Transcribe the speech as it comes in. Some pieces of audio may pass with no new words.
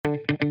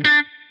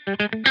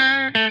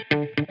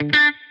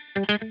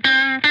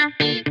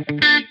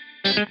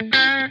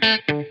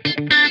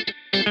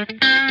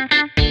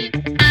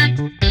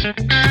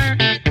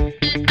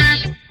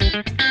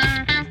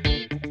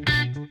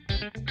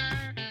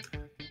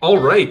All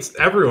right,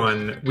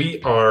 everyone,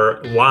 we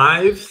are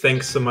live.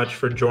 Thanks so much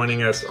for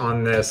joining us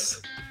on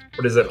this,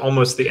 what is it,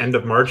 almost the end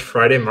of March,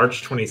 Friday,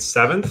 March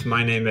 27th.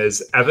 My name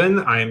is Evan.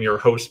 I am your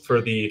host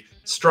for the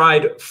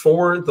Stride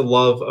for the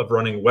Love of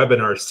Running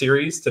webinar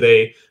series.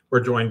 Today, we're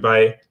joined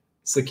by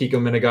Sakiko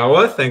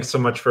Minagawa. Thanks so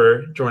much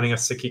for joining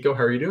us, Sakiko.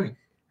 How are you doing?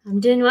 I'm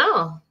doing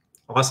well.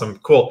 Awesome,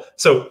 cool.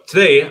 So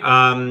today,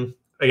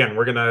 again,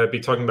 we're going to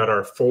be talking about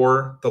our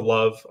For the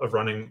Love of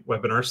Running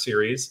webinar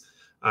series.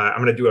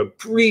 I'm going to do a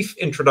brief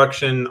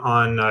introduction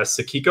on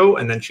Sakiko,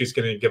 and then she's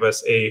going to give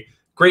us a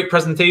great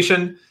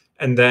presentation.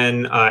 And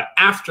then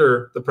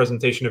after the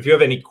presentation, if you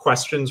have any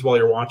questions while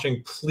you're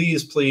watching,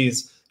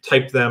 please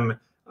type them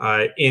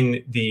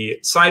in the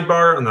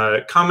sidebar on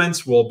the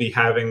comments. We'll be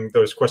having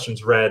those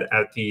questions read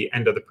at the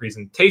end of the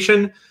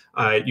presentation.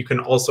 You can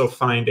also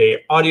find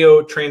a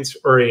audio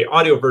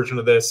version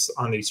of this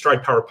on the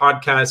Stride Power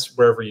podcast,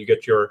 wherever you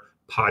get your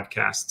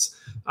podcasts.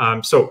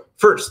 So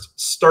first,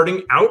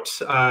 starting out,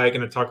 I'm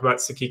going to talk about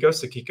Sakiko.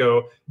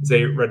 Sakiko is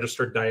a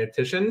registered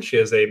dietitian. She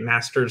has a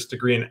master's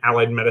degree in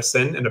allied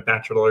medicine and a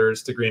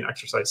bachelor's degree in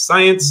exercise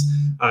science.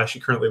 She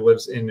currently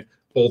lives in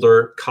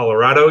Boulder,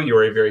 Colorado. You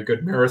are a very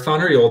good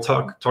marathoner. You'll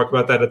talk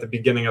about that at the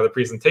beginning of the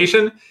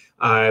presentation.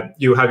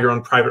 You have your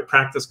own private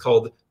practice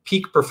called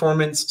Peak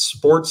Performance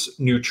Sports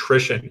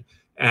Nutrition.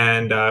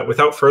 And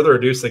without further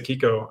ado,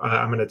 Sakiko,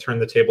 I'm going to turn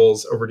the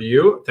tables over to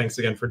you. Thanks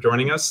again for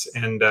joining us,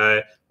 and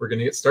we're going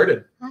to get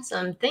started.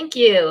 Awesome. Thank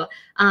you.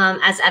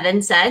 As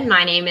Evan said,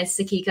 my name is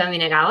Sakiko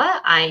Minagawa.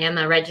 I am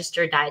a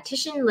registered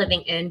dietitian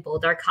living in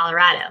Boulder,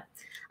 Colorado.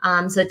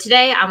 So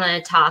today I'm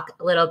going to talk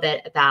a little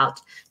bit about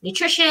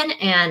nutrition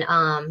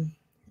and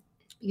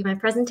my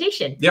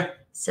presentation. Yeah.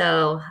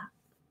 So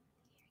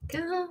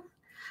here we go.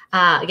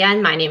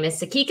 Again, my name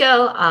is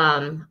Sakiko.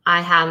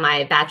 I have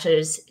my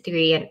bachelor's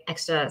degree in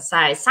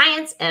exercise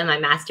science and my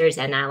master's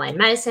in allied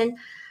medicine.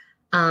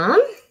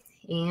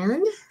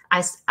 And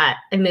I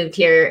moved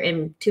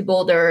here to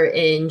Boulder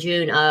in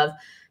June of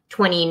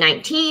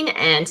 2019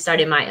 and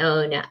started my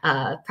own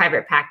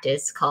private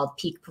practice called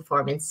Peak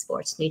Performance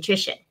Sports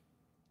Nutrition.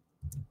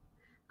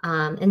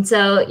 And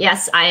so,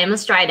 yes, I am a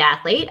Stride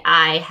athlete.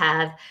 I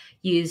have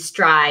used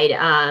Stride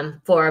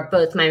for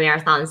both my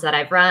marathons that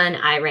I've run.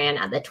 I ran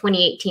at the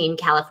 2018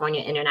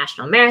 California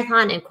International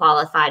Marathon and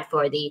qualified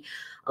for the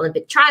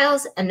Olympic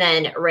trials, and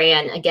then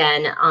ran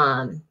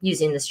again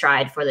using the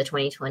Stride for the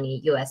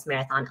 2020 U.S.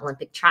 Marathon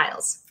Olympic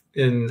trials.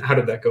 And how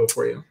did that go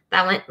for you?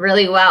 That went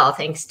really well,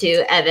 thanks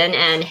to Evan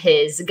and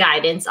his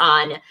guidance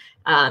on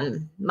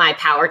my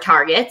power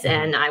targets,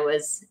 and I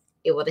was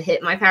able to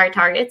hit my power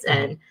targets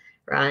and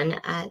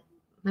run at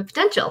my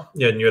potential.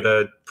 Yeah, and you had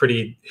a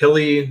pretty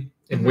hilly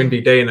and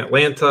windy day in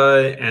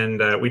Atlanta,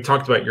 and we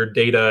talked about your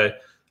data.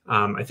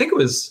 I think it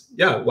was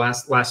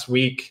last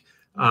week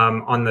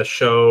on the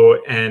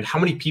show. And how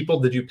many people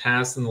did you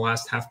pass in the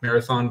last half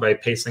marathon by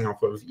pacing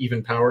off of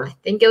even power? I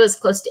think it was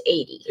close to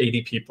 80.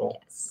 80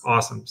 people. Yes.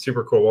 Awesome,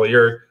 super cool. Well,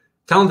 you're a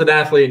talented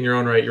athlete in your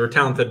own right. You were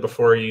talented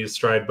before you used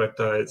Stride,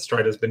 but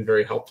Stride has been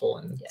very helpful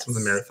in some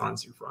of the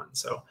marathons you've run.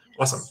 So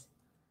awesome.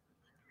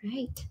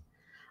 Right.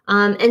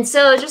 And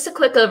so just a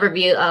quick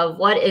overview of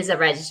what is a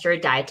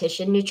registered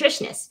dietitian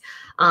nutritionist.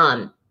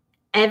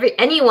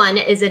 Anyone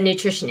is a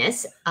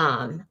nutritionist.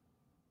 I'm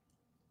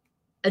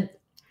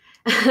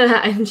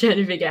trying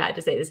to figure out how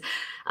to say this.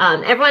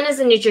 Everyone is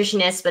a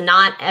nutritionist, but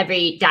not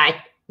every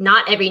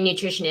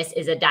nutritionist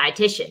is a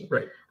dietitian.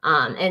 Right.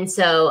 And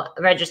so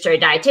a registered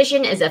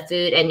dietitian is a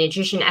food and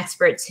nutrition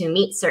experts who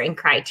meet certain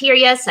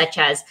criteria, such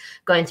as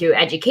going through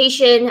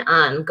education,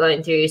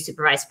 going through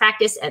supervised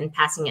practice, and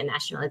passing a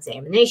national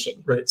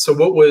examination. Right. So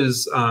what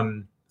was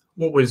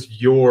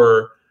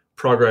your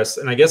progress?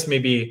 And I guess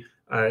maybe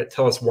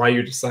tell us why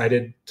you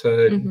decided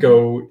to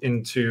go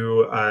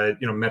into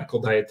medical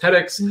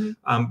dietetics.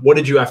 What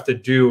did you have to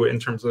do in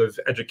terms of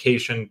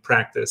education,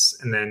 practice,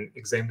 and then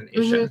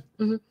examination?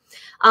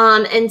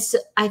 And so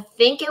I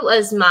think it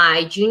was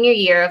my junior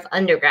year of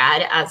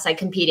undergrad as I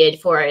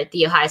competed for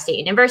the Ohio State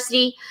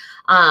University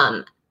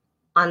on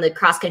the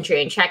cross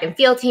country and track and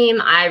field team.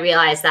 I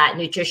realized that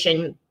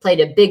nutrition played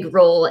a big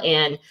role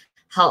in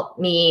helped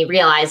me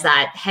realize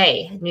that,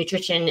 hey,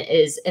 nutrition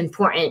is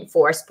important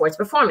for sports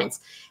performance.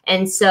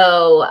 And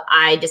so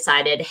I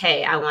decided,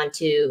 hey, I want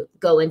to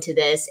go into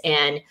this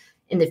and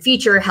in the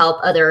future help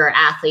other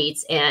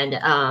athletes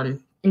and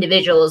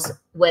individuals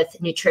with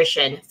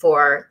nutrition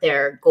for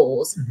their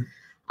goals.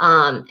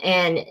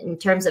 And in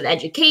terms of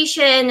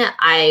education,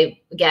 I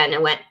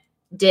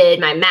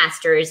did my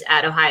master's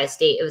at Ohio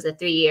State. It was a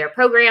 3-year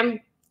program.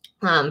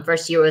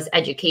 First year was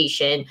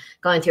education,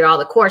 going through all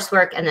the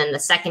coursework. And then the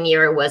second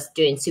year was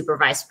doing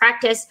supervised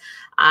practice.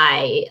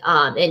 I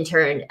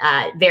interned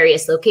at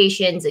various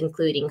locations,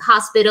 including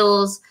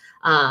hospitals,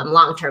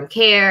 long-term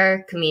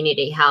care,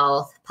 community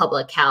health,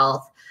 public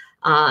health,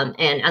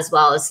 and as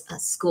well as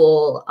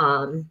school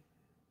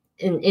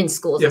in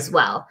schools as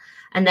well.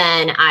 And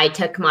then I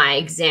took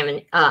my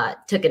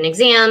took an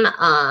exam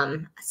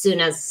as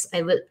soon as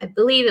I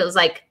believe it was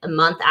like a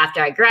month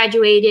after I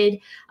graduated,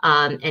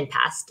 and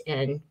passed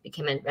and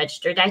became a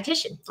registered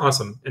dietitian.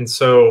 Awesome. And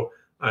so,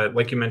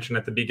 like you mentioned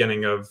at the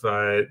beginning of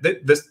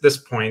this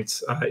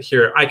point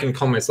here, I can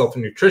call myself a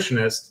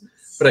nutritionist,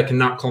 but I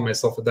cannot call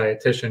myself a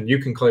dietitian. You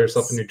can call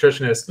yourself a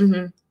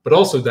nutritionist, but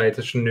also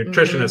dietitian.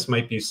 Nutritionist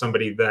might be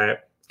somebody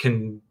that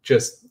can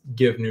just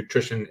give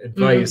nutrition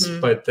advice,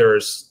 but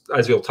there's,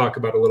 as you'll talk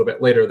about a little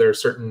bit later, there are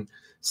certain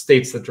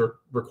states that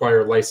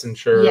require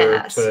licensure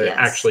to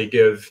actually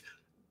give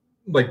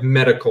like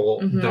medical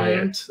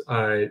diet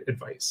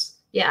advice.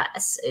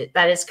 Yes,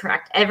 that is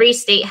correct. Every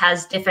state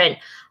has different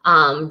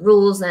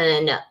rules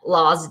and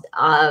laws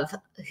of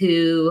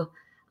who,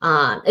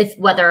 if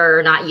whether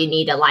or not you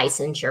need a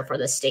licensure for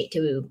the state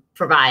to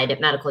provide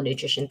medical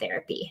nutrition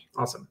therapy.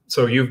 Awesome.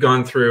 So you've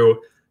gone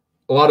through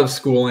a lot of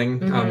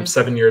schooling,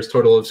 7 years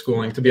total of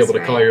schooling to be able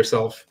to call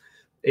yourself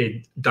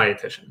a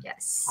dietitian.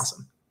 Yes.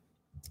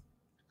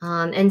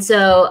 Awesome. And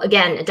so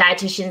again,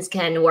 dietitians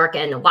can work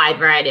in a wide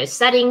variety of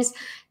settings.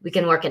 We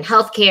can work in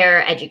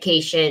healthcare,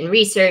 education,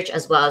 research,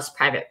 as well as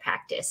private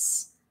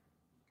practice.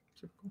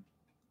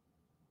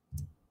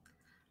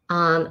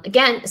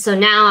 Again, so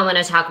now I want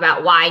to talk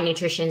about why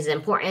nutrition is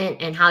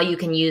important and how you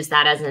can use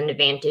that as an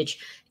advantage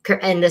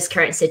in this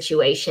current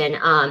situation.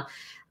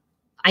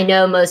 I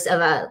know most of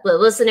the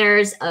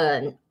listeners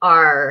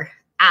are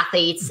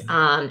athletes,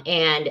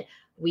 and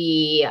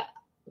we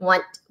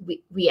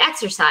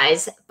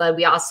exercise, but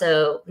we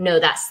also know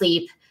that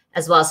sleep,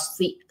 as well as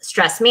sleep,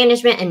 stress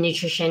management, and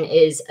nutrition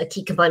is a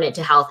key component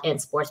to health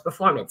and sports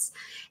performance.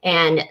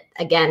 And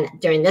again,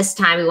 during this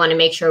time, we want to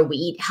make sure we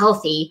eat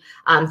healthy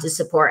to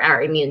support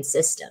our immune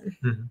system.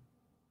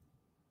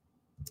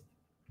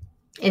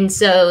 And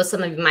so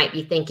some of you might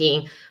be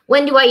thinking,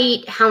 when do I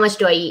eat? How much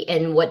do I eat?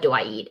 And what do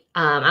I eat?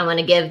 I want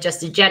to give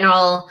just a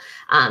general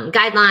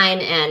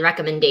guideline and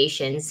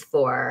recommendations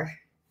for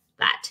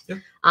that.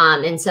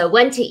 And so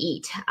when to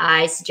eat,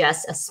 I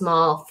suggest a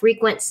small,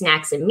 frequent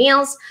snacks and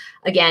meals.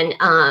 Again,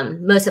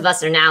 most of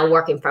us are now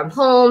working from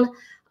home.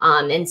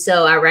 And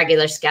so our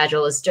regular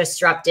schedule is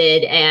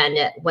disrupted.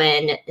 And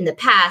when in the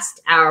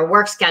past, our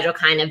work schedule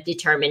kind of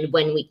determined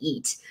when we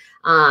eat.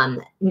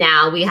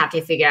 Now we have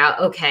to figure out,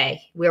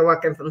 okay, we're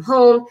working from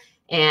home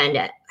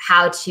and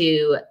how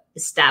to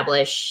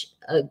establish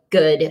a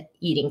good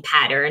eating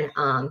pattern.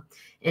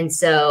 And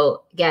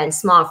so again,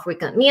 small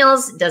frequent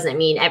meals doesn't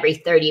mean every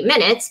 30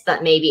 minutes,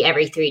 but maybe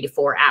every 3 to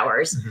 4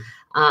 hours.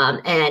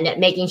 And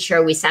making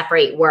sure we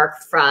separate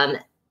work from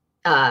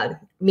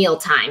meal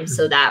time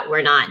so that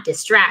we're not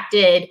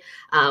distracted.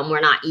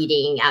 We're not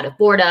eating out of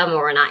boredom,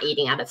 or we're not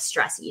eating out of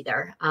stress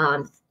either.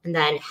 And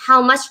then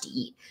how much to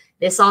eat.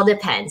 This all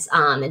depends.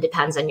 It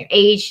depends on your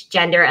age,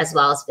 gender, as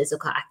well as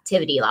physical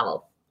activity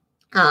level.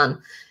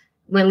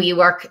 When we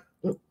work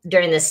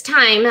during this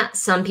time,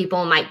 some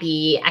people might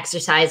be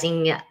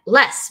exercising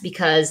less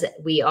because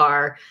we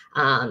are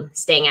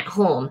staying at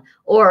home,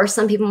 or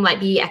some people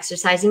might be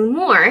exercising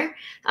more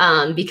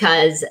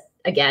because,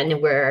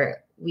 again,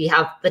 we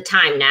have the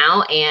time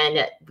now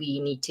and we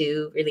need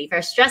to relieve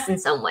our stress in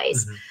some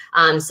ways.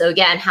 So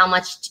again, how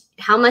much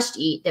to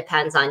eat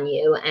depends on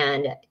you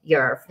and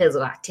your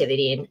physical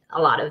activity and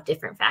a lot of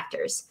different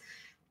factors.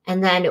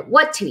 And then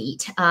what to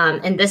eat.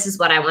 And this is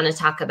what I want to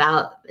talk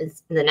about in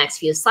the next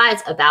few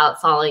slides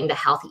about following the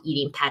healthy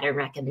eating pattern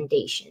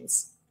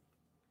recommendations.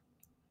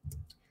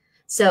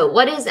 So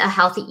what is a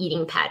healthy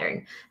eating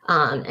pattern?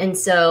 And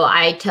so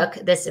I took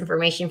this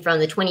information from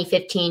the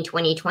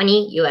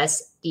 2015-2020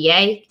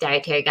 USDA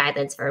Dietary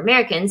Guidelines for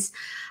Americans.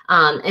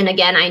 And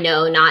again, I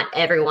know not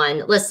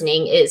everyone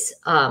listening is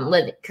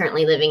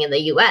currently living in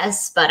the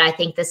US, but I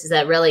think this is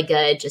a really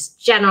good,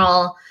 just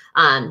general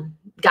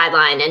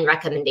guideline and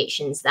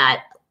recommendations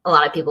that a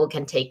lot of people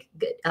can take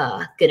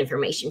good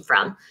information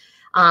from.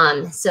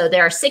 So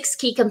there are 6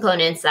 key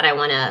components that I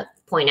want to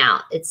point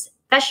out. It's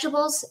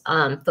vegetables,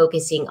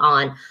 focusing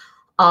on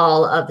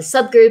all of the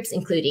subgroups,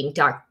 including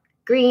dark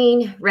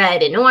green,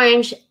 red, and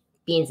orange,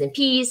 beans and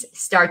peas,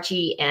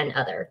 starchy, and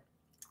other.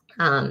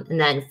 And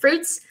then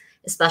fruits,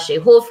 especially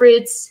whole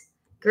fruits,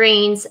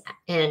 grains,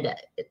 and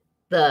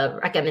the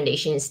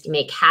recommendation is to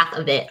make half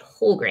of it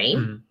whole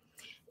grain.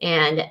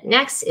 And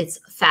next, it's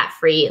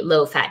fat-free,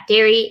 low-fat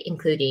dairy,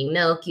 including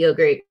milk,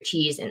 yogurt,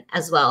 cheese, and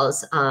as well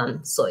as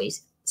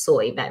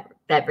soy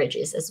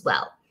beverages as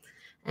well.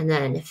 And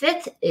then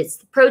 5th, it's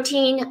the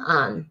protein,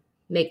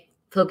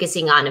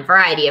 focusing on a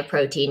variety of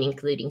protein,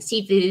 including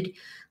seafood,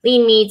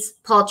 lean meats,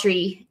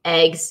 poultry,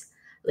 eggs,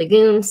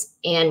 legumes,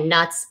 and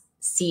nuts,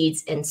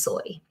 seeds, and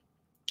soy.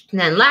 And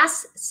then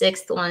last,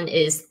 6th one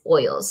is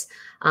oils.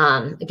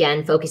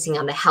 Again, focusing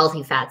on the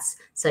healthy fats,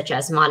 such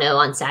as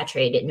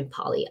monounsaturated and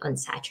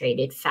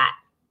polyunsaturated fat.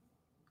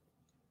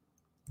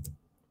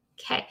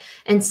 Okay,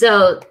 and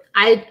so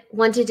I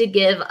wanted to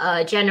give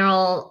a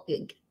general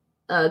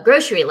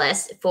grocery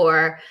list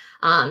for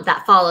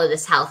that follow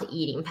this healthy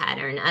eating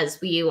pattern, as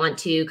we want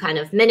to kind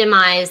of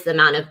minimize the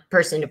amount of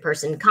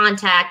person-to-person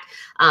contact.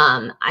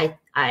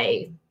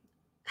 I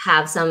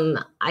have some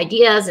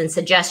ideas and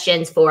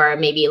suggestions for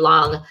maybe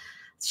long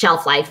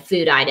shelf life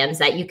food items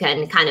that you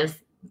can kind of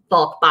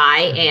bulk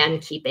buy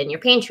and keep in your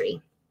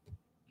pantry.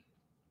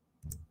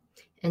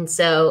 And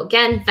so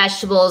again,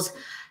 vegetables,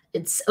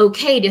 it's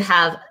okay to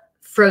have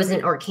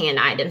frozen or canned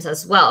items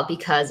as well,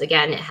 because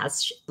again, it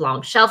has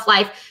long shelf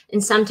life.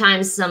 And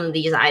sometimes some of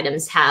these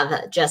items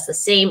have just the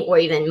same or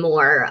even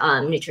more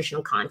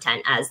nutritional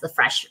content as the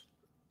fresh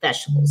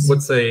vegetables.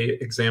 What's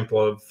a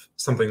example of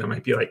something that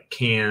might be like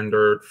canned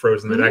or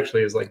frozen that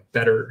actually is like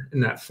better in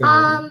that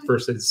form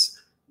versus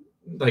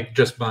like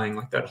just buying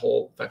like that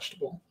whole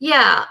vegetable?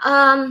 Yeah,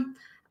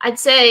 I'd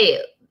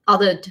say,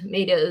 although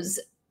tomatoes,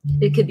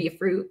 it could be a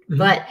fruit,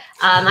 but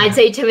I'd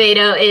say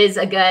tomato is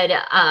a good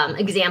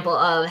example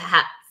of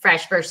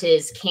fresh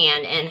versus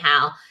canned, and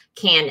how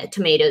canned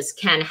tomatoes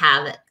can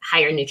have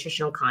higher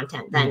nutritional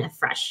content than a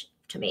fresh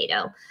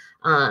tomato.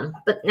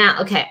 But now,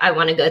 okay, I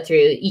want to go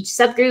through each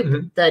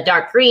subgroup. The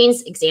dark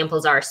greens,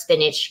 examples are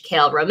spinach,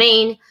 kale,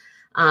 romaine.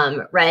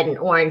 Red and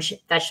orange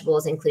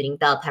vegetables, including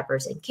bell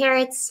peppers and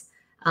carrots.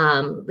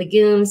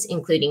 Legumes,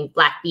 including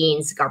black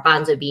beans,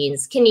 garbanzo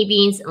beans, kidney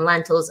beans, and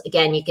lentils.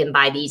 Again, you can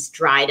buy these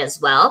dried as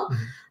well,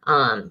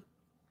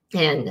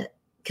 and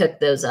cook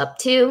those up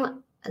too.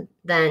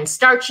 Then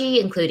starchy,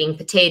 including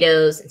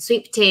potatoes and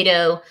sweet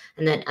potato,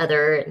 and then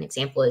an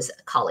example is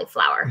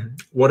cauliflower.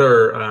 What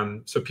are,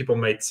 so people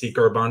might see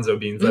garbanzo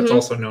beans. That's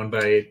also known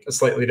by a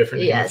slightly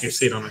different name if you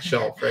see it on a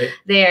shelf, right?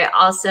 They're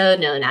also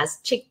known as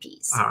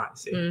chickpeas. Ah, I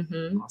see.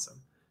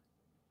 Awesome.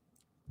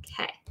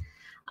 Okay.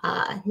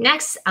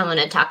 Next, I want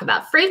to talk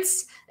about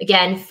fruits.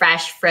 Again,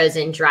 fresh,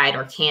 frozen, dried,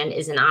 or canned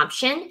is an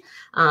option.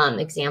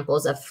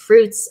 Examples of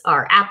fruits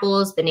are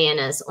apples,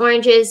 bananas,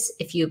 oranges.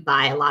 If you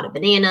buy a lot of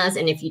bananas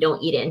and if you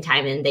don't eat it in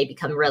time and they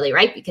become really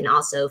ripe, you can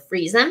also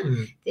freeze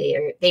them.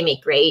 They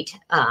make great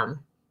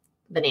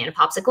banana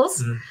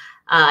popsicles.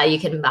 You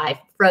can buy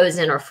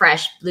frozen or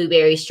fresh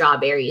blueberries,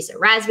 strawberries, or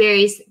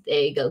raspberries.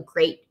 They go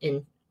great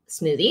in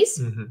smoothies.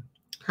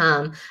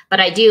 But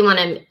I do want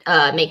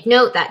to make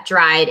note that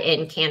dried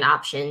and canned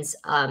options,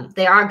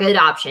 they are good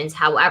options.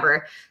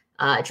 However,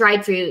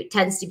 dried fruit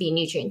tends to be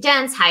nutrient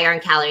dense, higher in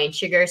calorie and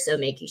sugar, so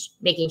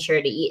making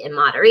sure to eat in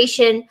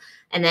moderation.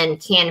 And then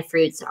canned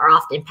fruits are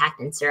often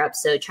packed in syrup,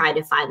 so try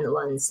to find the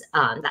ones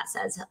that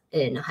says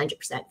in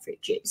 100%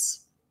 fruit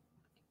juice.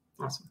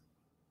 Awesome.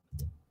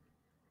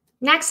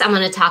 Next, I'm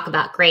going to talk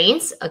about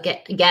grains.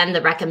 Again,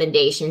 the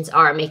recommendations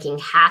are making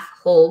half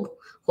whole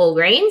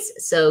grains.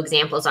 So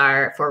examples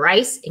are for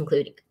rice,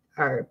 including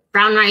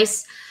brown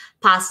rice.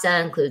 Pasta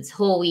includes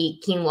whole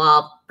wheat,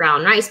 quinoa,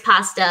 brown rice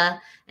pasta.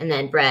 And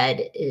then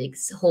bread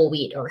is whole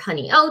wheat or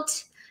honey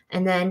oat.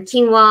 And then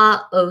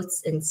quinoa,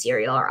 oats, and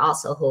cereal are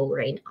also whole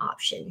grain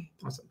option.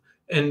 Awesome.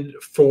 And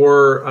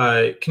for,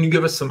 can you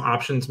give us some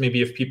options,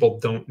 maybe if people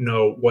don't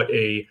know what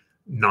a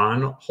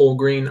non-whole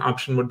grain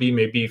option would be,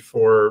 maybe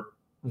for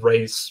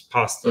rice,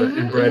 pasta,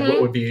 and bread, what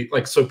would be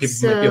like, so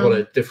people might be able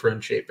to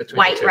differentiate between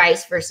white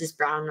rice versus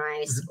brown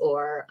rice,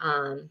 or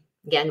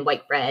again,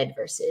 white bread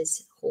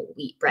versus whole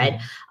wheat bread.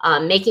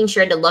 Making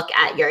sure to look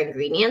at your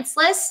ingredients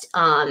list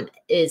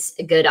is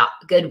a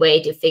good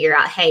way to figure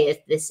out, hey,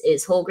 if this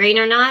is whole grain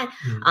or not.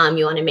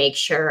 You want to make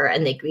sure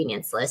in the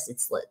ingredients list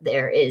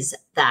there is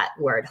that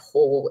word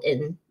whole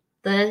in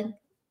the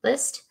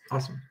list.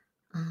 Awesome.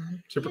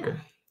 Super cool.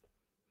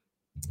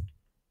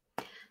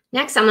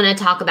 Next, I'm going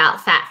to talk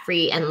about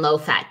fat-free and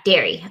low-fat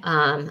dairy.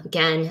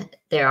 Again,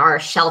 there are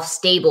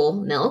shelf-stable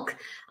milk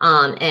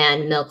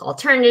and milk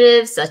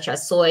alternatives such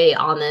as soy,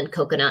 almond,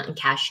 coconut, and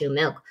cashew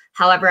milk.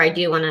 However, I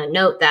do want to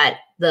note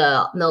that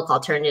the milk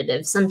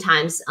alternatives,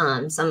 sometimes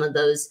some of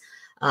those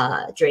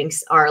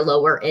drinks are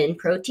lower in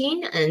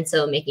protein, and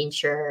so making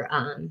sure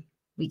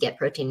we get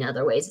protein in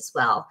other ways as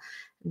well.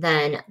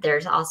 Then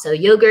there's also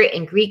yogurt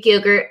and Greek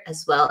yogurt,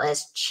 as well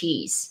as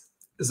cheese.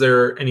 Is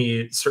there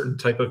any certain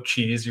type of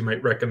cheese you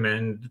might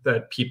recommend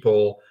that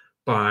people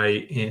buy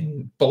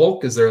in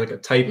bulk? Is there like a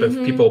type of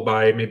people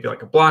buy maybe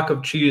like a block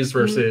of cheese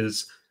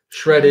versus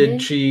shredded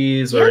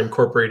cheese, or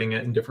incorporating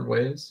it in different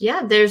ways?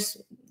 Yeah, there's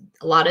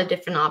a lot of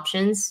different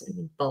options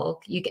in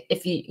bulk. You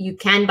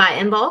can buy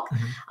in bulk,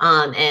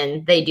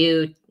 and they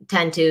do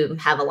tend to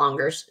have a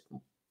longer.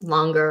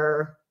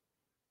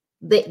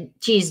 The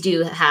cheese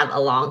do have a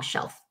long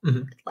shelf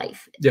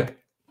life. Yeah,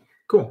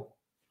 cool.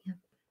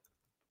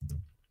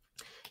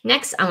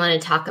 Next, I want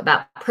to talk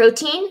about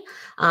protein.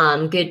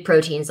 Good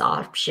proteins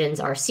options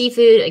are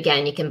seafood.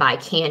 Again, you can buy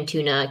canned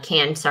tuna,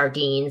 canned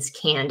sardines,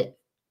 canned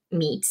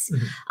meats,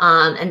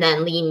 and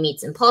then lean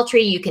meats and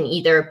poultry. You can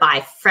either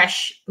buy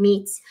fresh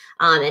meats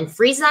and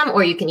freeze them,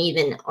 or you can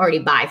even already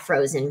buy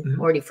frozen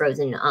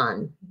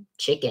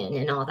chicken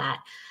and all that.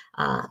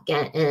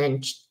 Again,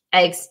 and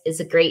eggs is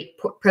a great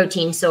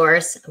protein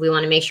source. We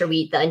want to make sure we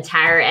eat the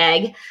entire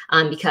egg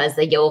because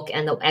the yolk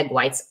and the egg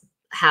whites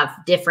have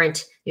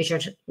different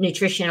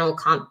nutritional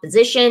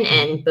composition,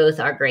 and both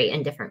are great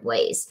in different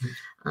ways.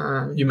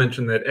 You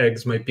mentioned that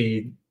eggs might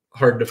be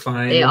hard to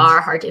find. They are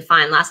hard to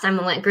find. Last time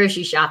I went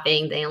grocery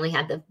shopping, they only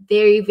had the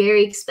very,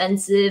 very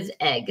expensive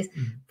eggs,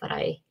 but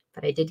I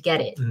but I did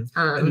get it.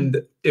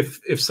 And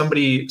if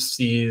somebody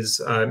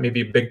sees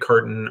maybe a big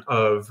carton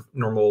of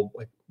normal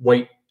like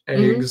white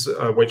eggs,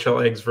 white shell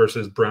eggs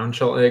versus brown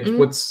shell eggs,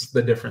 what's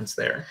the difference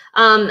there?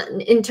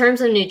 In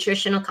terms of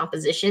nutritional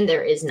composition,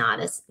 there is not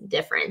a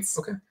difference.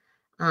 Okay.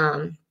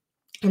 And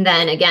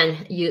then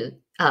again,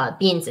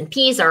 beans and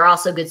peas are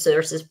also good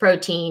sources of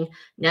protein,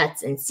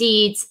 nuts and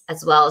seeds,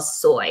 as well as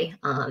soy,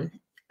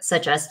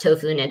 such as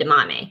tofu and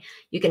edamame.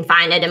 You can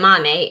find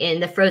edamame in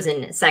the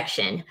frozen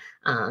section,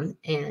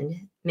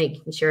 and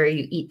making sure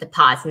you eat the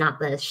pods, not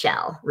the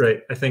shell.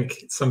 Right. I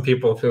think some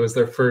people, if it was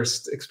their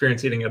first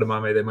experience eating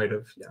edamame, they might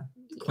have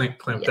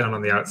clamped down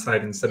on the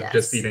outside instead of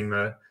just eating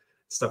the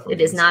stuff.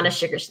 It is not a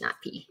sugar snap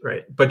pea.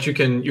 Right. But you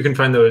can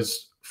find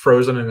those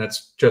frozen, and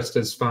that's just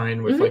as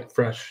fine with like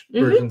fresh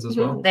versions as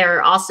well. There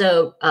are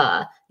also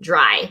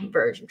dry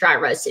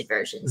roasted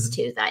versions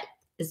too. That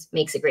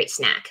makes a great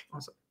snack.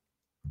 Awesome.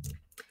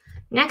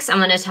 Next, I'm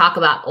going to talk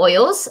about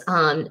oils,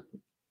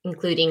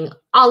 including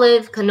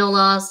olive,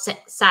 canola,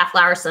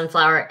 safflower,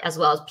 sunflower, as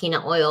well as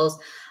peanut oils.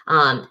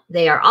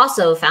 They are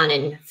also found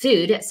in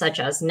food such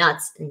as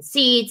nuts and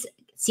seeds,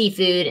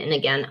 seafood, and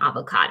again,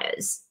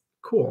 avocados.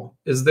 Cool.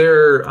 Is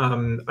there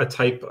a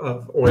type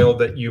of oil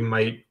that you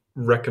might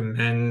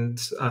recommend?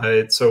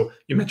 So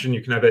you mentioned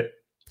you can have it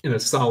in a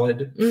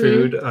solid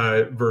food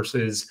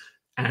versus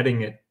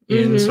adding it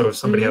in. So if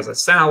somebody has a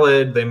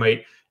salad, they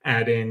might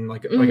add in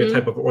like a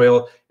type of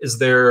oil. Is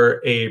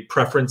there a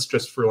preference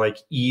just for like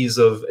ease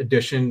of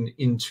addition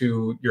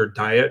into your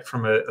diet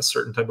from a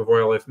certain type of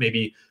oil? If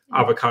maybe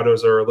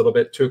avocados are a little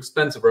bit too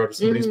expensive or out of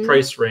somebody's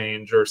price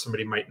range, or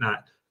somebody might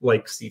not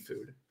like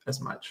seafood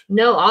as much?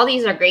 No, all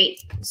these are great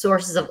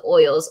sources of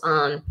oils.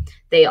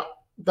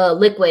 The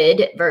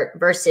liquid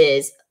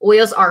versus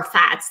oils are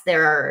fats.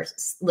 There are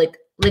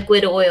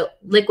liquid oil,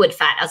 liquid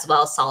fat, as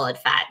well as solid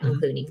fat,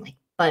 including like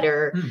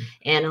butter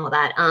and all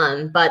that.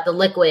 But the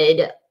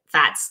liquid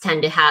fats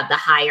tend to have the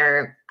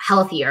higher,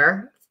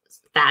 healthier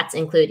fats,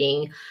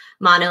 including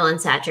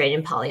monounsaturated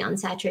and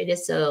polyunsaturated.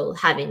 So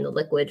having the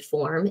liquid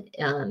form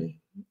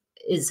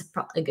is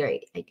a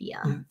great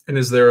idea. And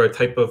is there a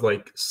type of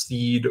like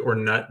seed or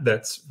nut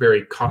that's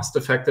very cost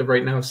effective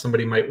right now?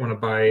 Somebody might want to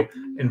buy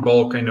in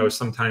bulk. I know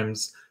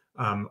sometimes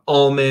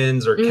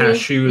almonds or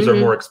cashews are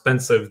more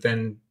expensive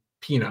than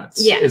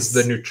peanuts. Yes. Is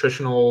the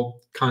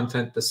nutritional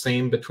content the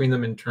same between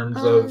them in terms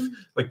of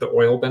like the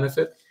oil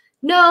benefit?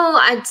 No,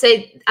 I'd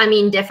say,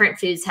 different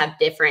foods have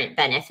different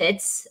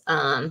benefits.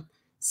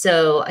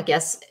 So I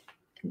guess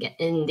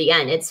in the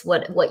end, it's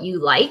what you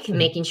like, and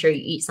making sure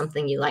you eat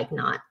something you like,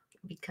 not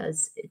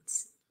because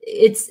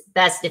it's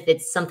best if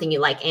it's something you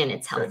like and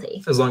it's healthy.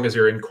 Right. As long as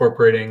you're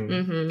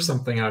incorporating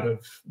something out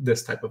of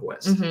this type of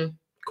list.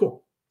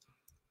 Cool.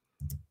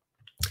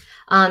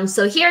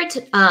 So here,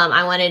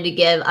 I wanted to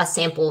give a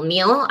sample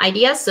meal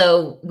idea.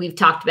 So we've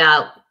talked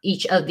about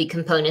each of the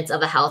components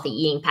of a healthy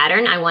eating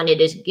pattern. I wanted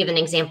to give an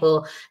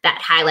example that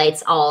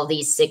highlights all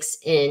these six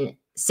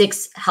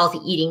healthy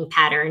eating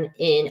pattern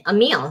in a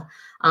meal.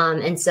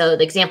 And so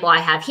the example I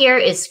have here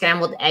is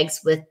scrambled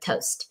eggs with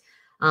toast.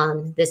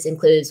 This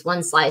includes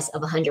 1 slice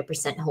of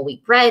 100% whole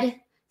wheat bread.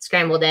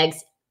 Scrambled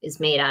eggs is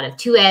made out of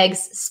 2 eggs,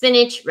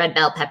 spinach, red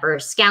bell pepper,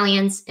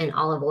 scallions, and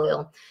olive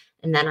oil.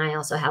 And then I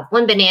also have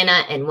 1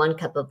 banana and 1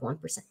 cup of 1%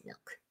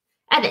 milk.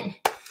 Evan,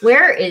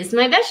 where is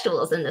my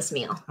vegetables in this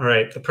meal? All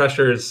right, the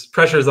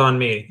pressure's on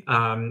me.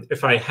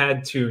 If I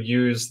had to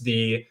use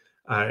the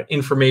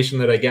information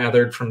that I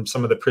gathered from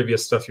some of the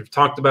previous stuff you've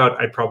talked about,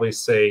 I'd probably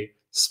say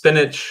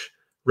spinach,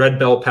 red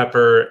bell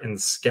pepper, and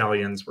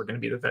scallions were going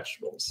to be the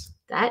vegetables.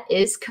 That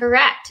is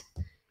correct.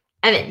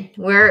 Evan,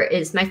 where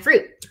is my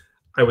fruit?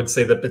 I would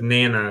say the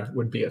banana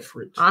would be a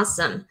fruit.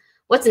 Awesome.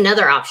 What's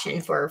another option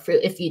for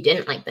fruit if you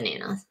didn't like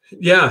bananas?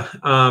 Yeah.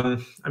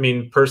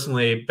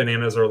 Personally,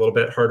 bananas are a little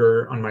bit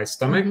harder on my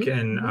stomach,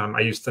 and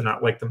I used to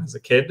not like them as a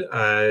kid.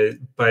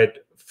 But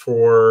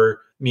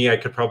for me, I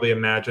could probably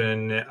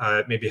imagine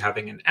maybe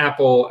having an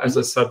apple as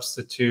a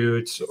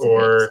substitute,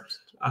 or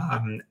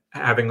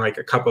having like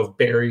a cup of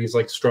berries,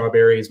 like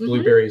strawberries,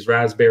 blueberries,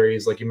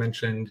 raspberries, like you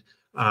mentioned.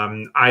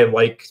 I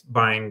like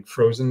buying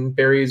frozen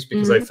berries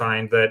because I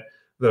find that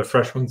the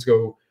fresh ones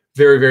go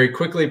very, very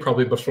quickly,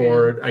 probably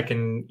before I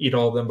can eat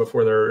all of them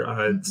before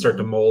they're start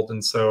to mold.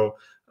 And so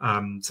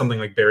something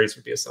like berries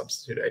would be a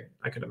substitute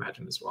I could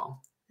imagine as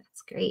well.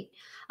 That's great.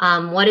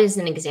 What is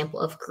an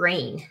example of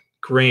grain?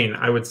 Grain,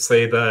 I would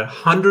say the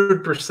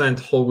 100%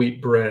 whole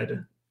wheat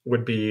bread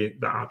would be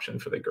the option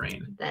for the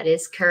grain. That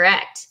is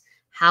correct.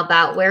 How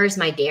about where is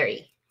my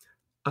dairy?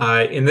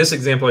 In this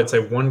example, I'd say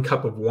 1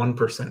 cup of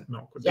 1%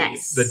 milk would be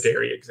the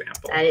dairy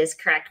example. That is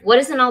correct. What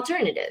is an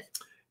alternative?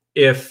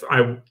 If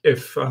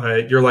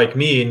you're like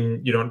me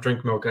and you don't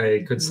drink milk,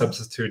 I could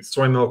substitute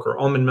soy milk or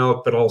almond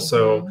milk, but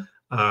also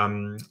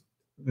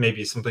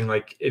maybe something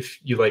like if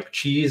you like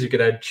cheese, you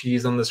could add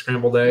cheese on the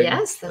scrambled egg.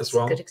 Yes, that's as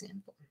well. A good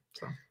example.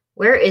 So.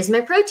 Where is my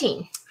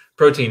protein?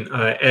 Protein,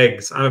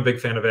 eggs. I'm a big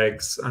fan of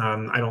eggs.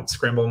 I don't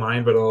scramble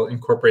mine, but I'll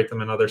incorporate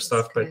them in other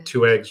stuff. But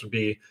 2 eggs would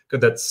be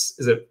good.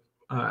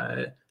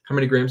 How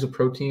many grams of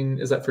protein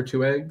is that for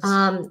 2 eggs?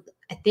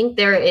 I think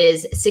there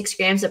is 6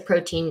 grams of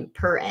protein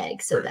per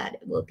egg, so that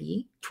it will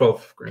be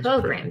 12 grams.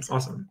 12 grams.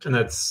 Awesome. And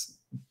that's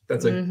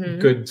a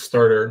good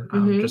starter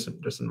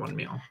just in one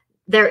meal.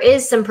 There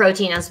is some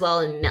protein as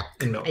well in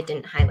milk. I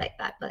didn't highlight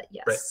that, but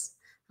yes.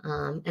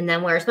 Right. And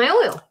then where's my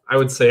oil? I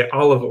would say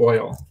olive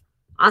oil.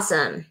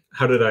 Awesome.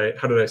 How did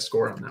I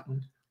score on that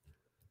one?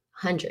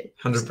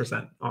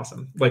 100%.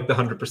 Awesome. Like the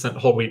 100%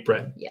 whole wheat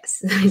bread.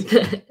 Yes.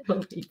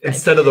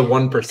 Instead of the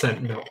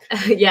 1% milk.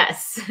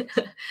 Yes.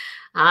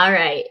 All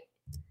right.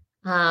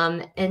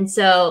 And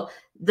so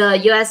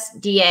the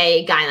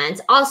USDA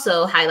guidelines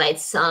also highlight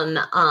some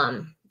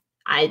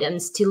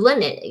items to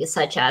limit,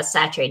 such as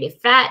saturated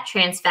fat,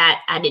 trans fat,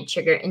 added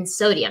sugar, and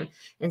sodium.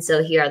 And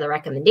so here are the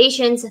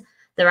recommendations.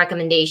 The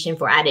recommendation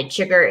for added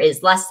sugar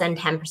is less than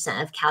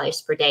 10% of calories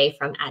per day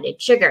from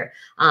added sugar.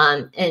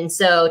 And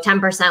so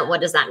 10%,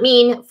 what does that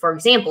mean? For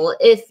example,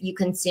 if you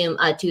consume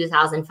a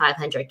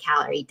 2,500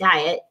 calorie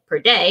diet per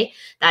day,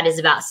 that is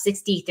about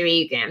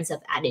 63 grams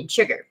of added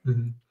sugar.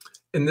 Mm-hmm.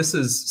 And this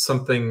is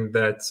something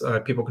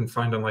that people can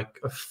find on like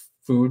a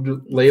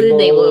food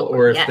label,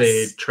 or if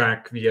they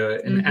track via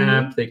an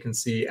app, they can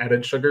see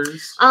added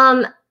sugars.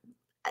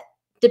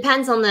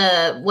 Depends on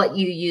what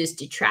you use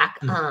to track.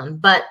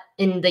 But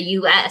in the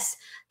US,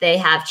 they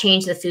have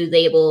changed the food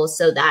label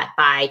so that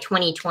by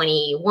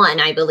 2021,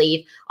 I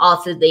believe, all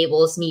food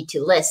labels need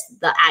to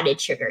list the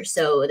added sugar.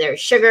 So there's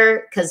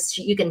sugar, because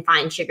you can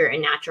find sugar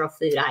in natural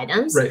food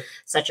items,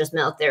 such as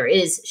milk. There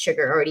is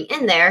sugar already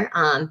in there.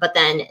 But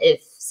then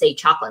if, say,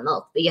 chocolate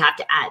milk, but you have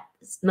to add,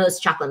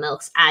 most chocolate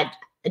milks add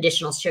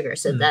additional sugar.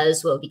 So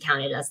those will be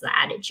counted as the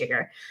added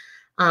sugar.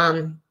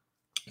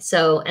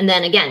 So, and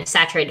then again,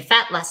 saturated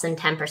fat, less than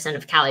 10%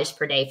 of calories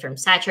per day from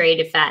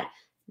saturated fat.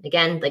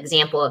 Again, the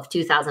example of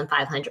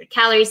 2,500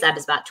 calories, that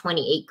is about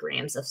 28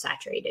 grams of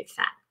saturated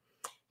fat.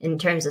 In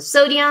terms of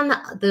sodium,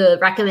 the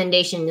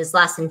recommendation is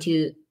less than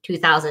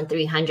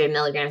 2,300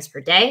 milligrams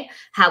per day.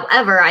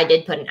 However, I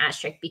did put an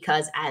asterisk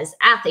because as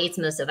athletes,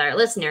 most of our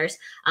listeners,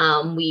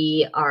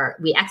 we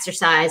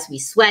exercise, we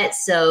sweat.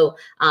 So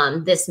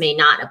this may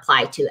not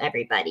apply to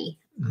everybody.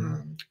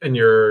 And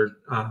your,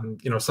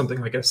 something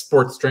like a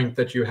sports drink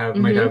that you have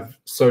might have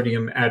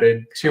sodium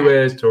added to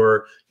it,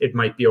 or it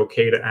might be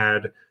okay to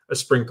add a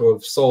sprinkle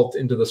of salt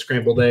into the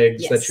scrambled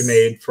eggs that you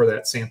made for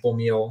that sample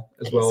meal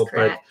as well.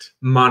 But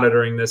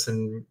monitoring this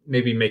and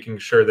maybe making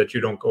sure that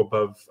you don't go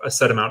above a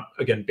set amount,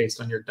 again,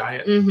 based on your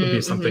diet, would be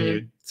something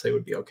you'd say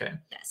would be okay.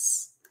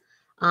 Yes.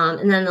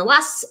 And then the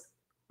last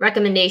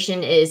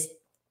recommendation is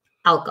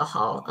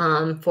alcohol.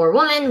 For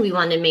women, we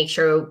want to make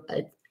sure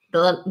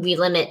we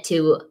limit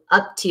to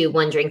up to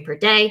 1 drink per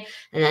day.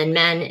 And then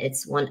men,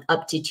 it's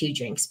up to 2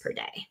 drinks per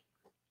day.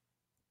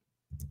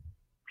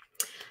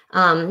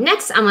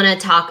 Next, I'm going to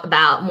talk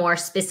about more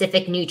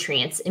specific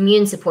nutrients,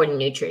 immune supporting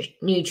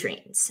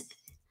nutrients,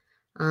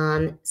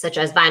 such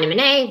as vitamin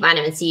A,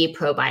 vitamin C,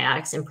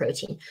 probiotics, and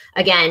protein.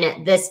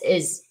 Again, this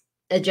is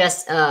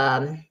just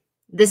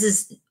this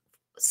is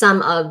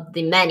some of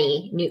the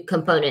many new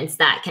components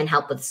that can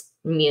help with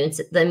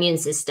the immune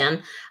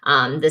system.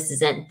 This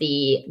isn't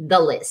the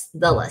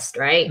list,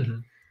 right?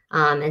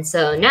 And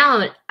so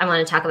now I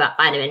want to talk about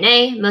vitamin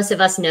A. Most of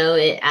us know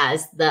it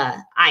as the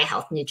eye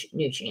health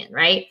nutrient,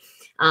 right?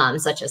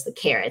 Such as the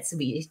carrots.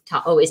 We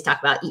always talk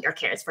about eat your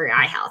carrots for your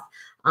eye health.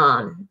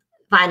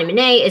 Vitamin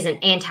A is an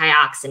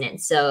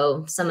antioxidant.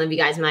 So some of you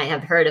guys might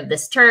have heard of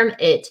this term.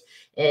 It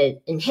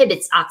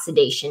inhibits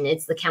oxidation.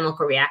 It's the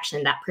chemical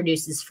reaction that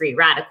produces free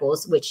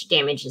radicals, which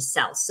damages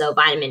cells. So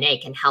vitamin A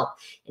can help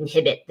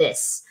inhibit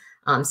this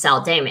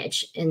cell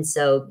damage. And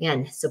so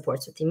again,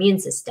 supports with the immune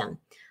system.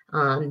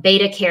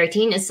 Beta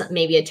carotene is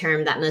maybe a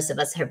term that most of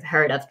us have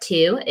heard of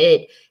too.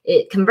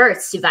 It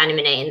converts to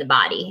vitamin A in the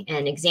body.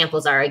 And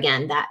examples are,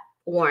 again, that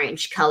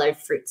orange colored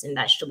fruits and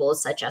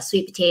vegetables such as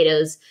sweet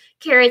potatoes,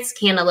 carrots,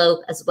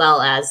 cantaloupe, as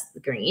well as the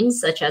greens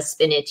such as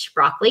spinach,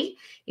 broccoli.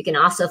 You can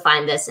also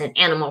find this in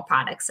animal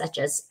products such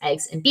as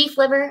eggs and beef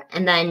liver.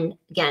 And then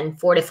again,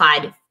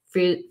 fortified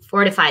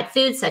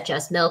foods such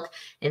as milk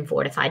and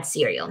fortified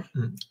cereal.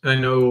 And I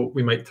know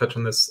we might touch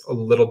on this a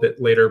little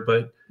bit later,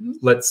 but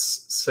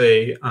let's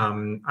say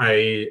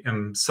I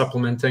am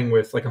supplementing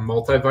with like a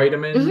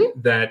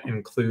multivitamin that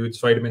includes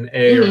vitamin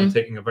A, or I'm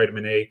taking a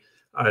vitamin A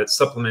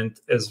supplement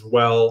as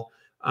well.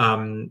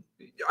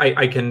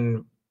 I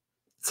can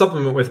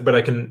supplement with, but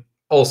I can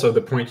also,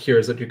 the point here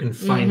is that you can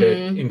find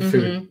it in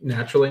food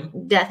naturally.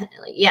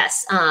 Definitely.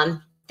 Yes.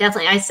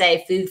 Definitely, I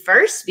say food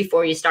first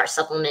before you start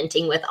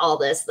supplementing with all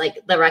this, like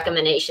the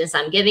recommendations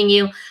I'm giving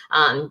you.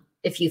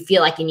 If you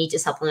feel like you need to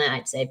supplement,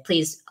 I'd say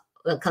please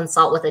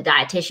consult with a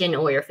dietitian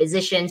or your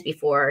physicians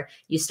before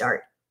you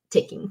start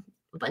taking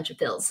a bunch of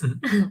pills.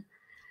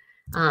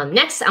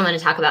 Next, I'm going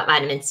to talk about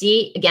vitamin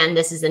C. Again,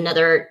 this is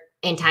another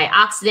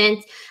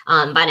antioxidant.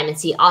 Vitamin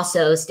C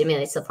also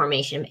stimulates the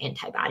formation of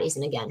antibodies,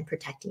 and again,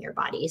 protecting your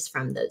bodies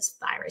from those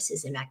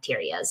viruses and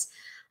bacteria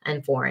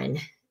and foreign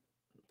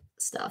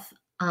stuff.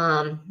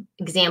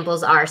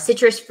 Examples are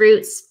citrus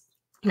fruits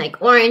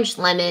like orange,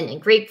 lemon,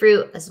 and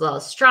grapefruit, as well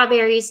as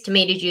strawberries,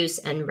 tomato juice,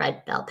 and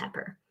red bell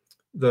pepper.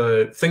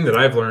 the thing that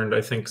I've learned,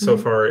 I think, so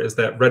far is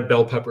that red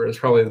bell pepper is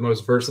probably the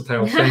most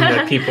versatile thing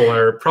that people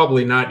are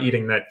probably not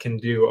eating that can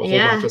do a whole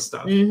bunch of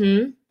stuff.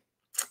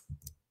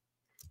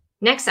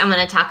 Next, I'm going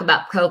to talk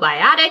about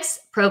probiotics.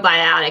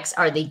 Probiotics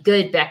are the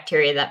good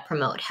bacteria that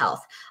promote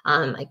health.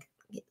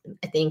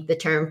 I think the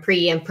term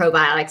pre and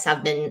probiotics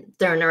have been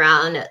thrown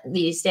around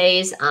these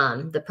days.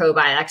 The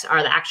probiotics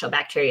are the actual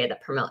bacteria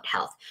that promote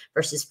health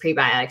versus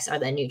prebiotics are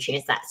the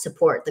nutrients that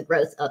support the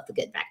growth of the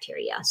good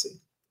bacteria.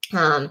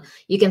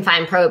 You can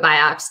find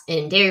probiotics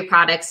in dairy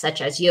products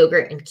such as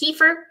yogurt and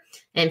kefir,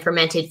 and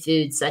fermented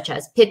foods such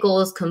as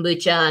pickles,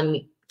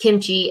 kombucha,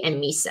 kimchi, and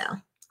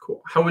miso.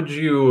 Cool. How would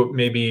you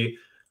maybe,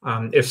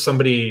 if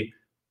somebody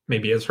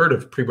maybe has heard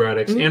of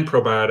prebiotics and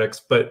probiotics,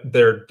 but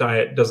their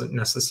diet doesn't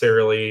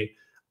necessarily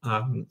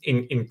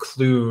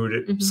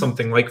include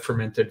something like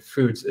fermented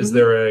foods, is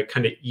there a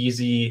kind of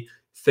easy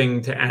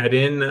thing to add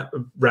in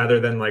rather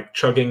than like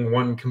chugging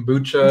one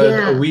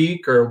kombucha a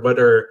week, or what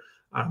are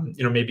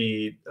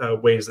maybe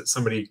ways that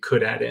somebody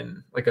could add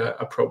in like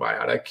a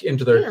probiotic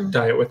into their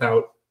diet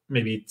without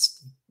maybe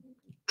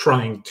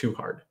trying too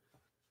hard?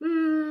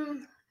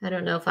 I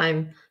don't know if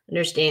I'm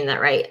understanding that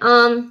right.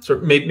 So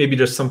maybe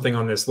just something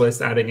on this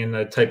list, adding in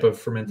a type of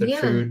fermented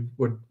food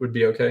would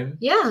be okay.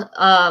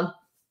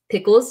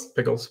 Pickles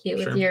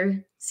with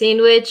your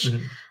sandwich.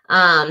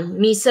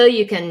 Miso,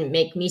 you can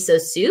make miso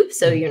soup,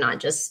 so you're not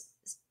just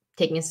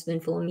taking a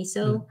spoonful of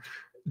miso.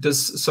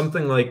 Does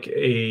something like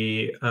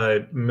a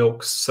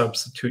milk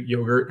substitute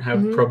yogurt have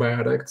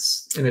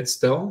probiotics in it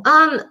still?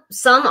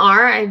 Some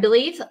are, I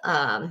believe.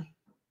 Awesome.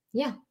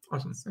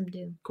 Some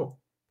do. Cool.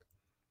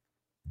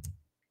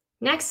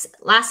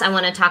 Last, I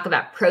want to talk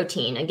about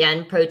protein.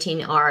 Again,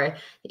 protein are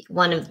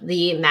one of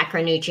the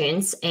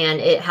macronutrients, and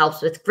it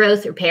helps with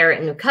growth, repair,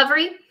 and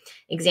recovery.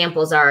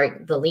 Examples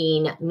are the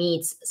lean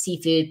meats,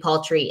 seafood,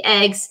 poultry,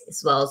 eggs,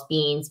 as well as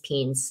beans,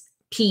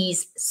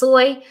 peas,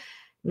 soy,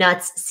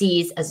 nuts,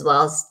 seeds, as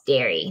well as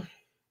dairy.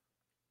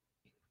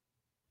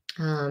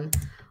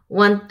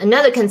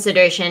 Another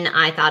consideration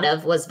I thought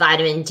of was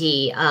vitamin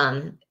D.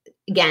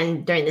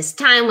 Again, during this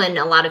time when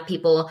a lot of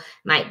people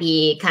might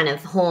be kind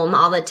of home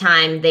all the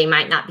time, they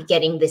might not be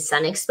getting the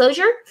sun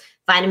exposure.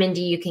 Vitamin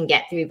D you can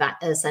get through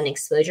sun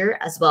exposure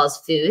as well as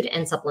food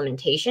and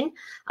supplementation.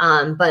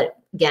 But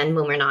again,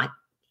 when we're not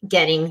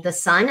getting the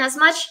sun as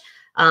much,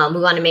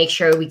 we want to make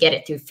sure we get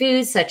it through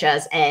foods such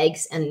as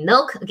eggs and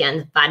milk.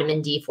 Again,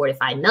 vitamin D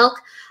fortified milk.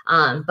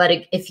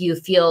 But if you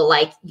feel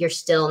like you're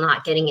still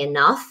not getting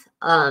enough,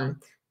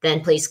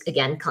 then please,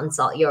 again,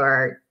 consult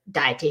your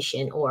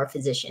dietitian or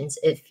physicians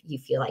if you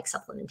feel like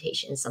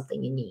supplementation is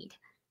something you need.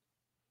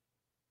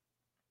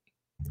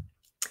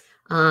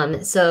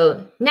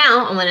 So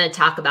now I'm going to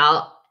talk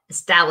about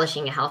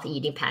establishing a healthy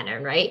eating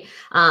pattern, right?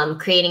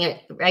 Creating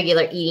a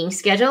regular eating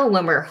schedule.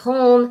 When we're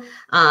home,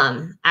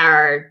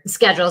 our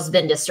schedule's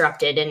been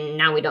disrupted and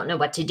now we don't know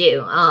what to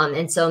do.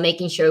 And so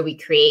making sure we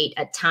create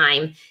a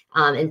time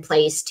in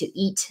place to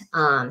eat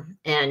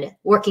and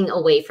working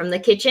away from the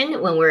kitchen.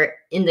 When we're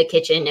in the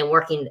kitchen and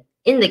working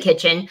in the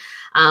kitchen,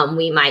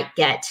 we might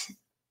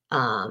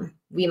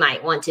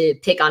want to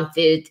pick on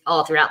food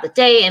all throughout the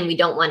day, and we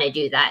don't want to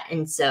do that.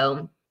 And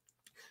so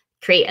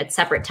create a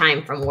separate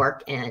time from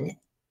work and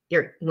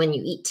when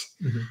you eat.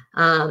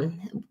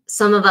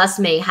 Some of us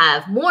may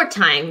have more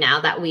time now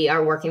that we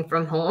are working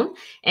from home.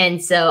 And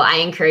so I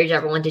encourage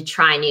everyone to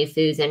try new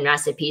foods and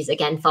recipes,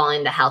 again,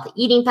 following the healthy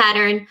eating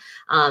pattern.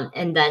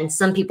 And then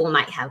some people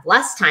might have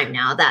less time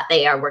now that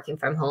they are working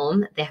from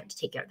home. They have to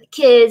take care of the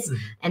kids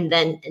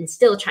and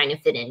still trying to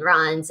fit in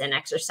runs and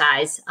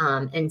exercise.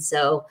 And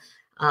so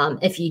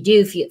if you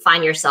do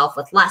find yourself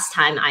with less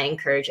time, I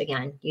encourage,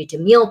 again, you to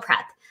meal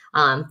prep,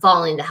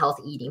 following the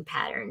healthy eating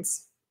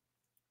patterns.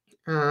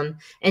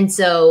 And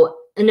so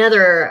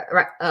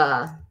another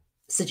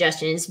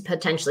suggestion is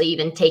potentially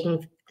even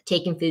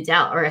taking foods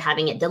out or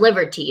having it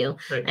delivered to you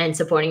and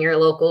supporting your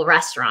local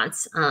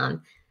restaurants.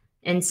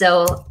 And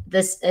so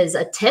this is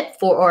a tip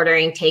for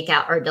ordering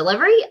takeout or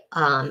delivery.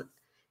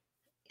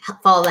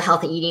 Follow the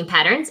healthy eating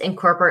patterns,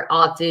 incorporate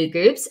all food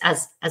groups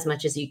as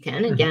much as you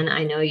can. Again,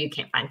 I know you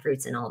can't find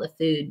fruits in all the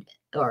food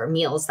or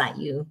meals that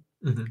you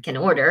can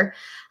order.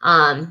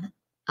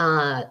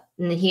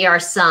 And here are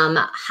some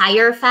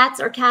higher fats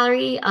or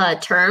calorie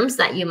terms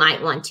that you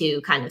might want to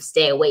kind of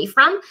stay away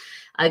from.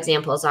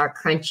 Examples are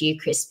crunchy,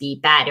 crispy,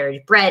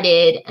 battered,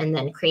 breaded, and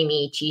then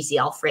creamy, cheesy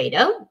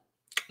Alfredo.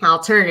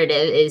 Alternative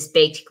is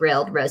baked,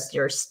 grilled, roasted,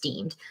 or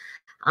steamed.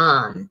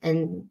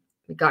 In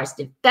regards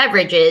to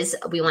beverages,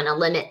 we want to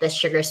limit the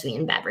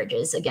sugar-sweetened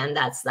beverages. Again,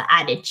 that's the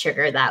added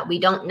sugar that we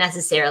don't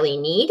necessarily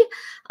need.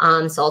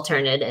 So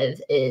alternative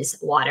is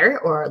water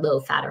or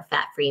low-fat or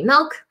fat-free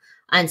milk,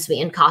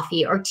 unsweetened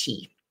coffee or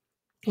tea.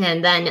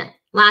 And then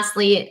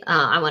lastly,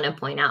 I want to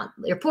point out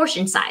your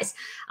portion size.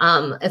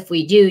 If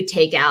we do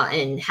take out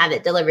and have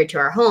it delivered to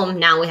our home,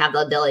 now we have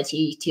the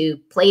ability to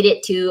plate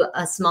it to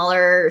a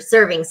smaller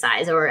serving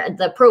size or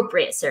the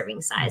appropriate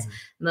serving size.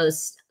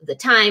 Most of the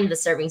time, the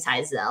serving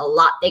size is a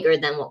lot bigger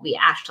than what we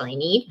actually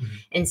need.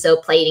 And so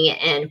plating it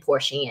and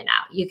portioning it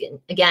out. You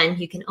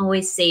can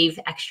always save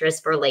extras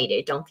for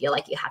later. Don't feel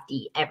like you have to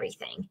eat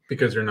everything.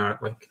 Because you're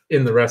not like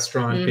in the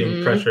restaurant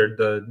being pressured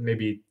to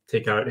maybe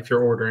take out. If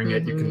you're ordering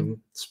it, you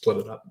can split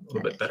it up a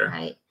little bit better.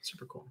 Right.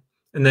 Super cool.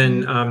 And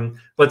then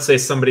let's say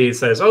somebody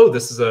says, oh,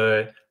 this is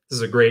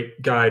a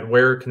great guide.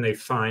 Where can they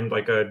find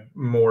like a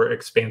more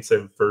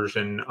expansive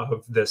version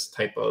of this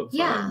type of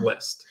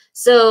list?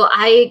 So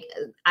I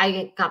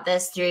got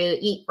this through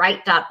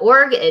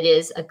eatright.org. It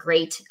is a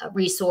great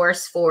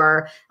resource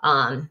for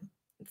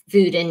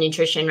food and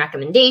nutrition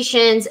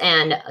recommendations.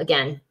 And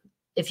again,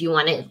 if you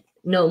want to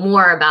know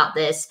more about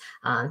this,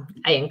 I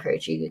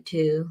encourage you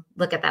to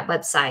look at that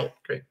website.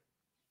 Great.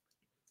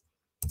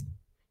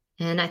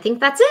 And I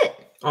think that's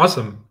it.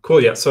 Awesome.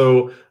 Cool. Yeah.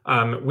 So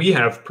we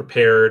have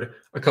prepared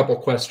a couple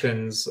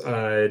questions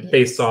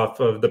based off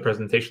of the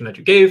presentation that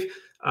you gave.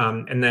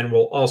 And then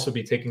we'll also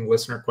be taking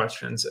listener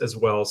questions as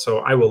well. So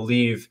I will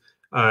leave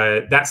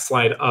that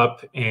slide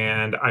up,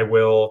 and I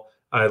will,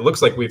 it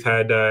looks like we've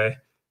had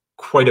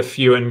quite a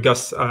few, and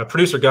Gus,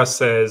 producer Gus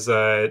says,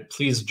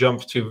 please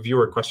jump to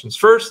viewer questions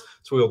first.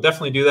 So we will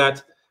definitely do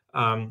that.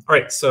 All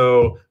right,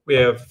 so we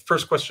have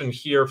first question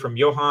here from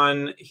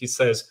Johan. He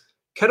says,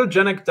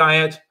 ketogenic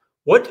diet,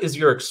 what is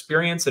your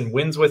experience and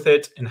wins with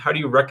it? And how do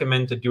you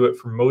recommend to do it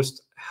for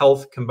most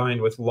health combined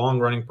with long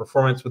running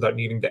performance without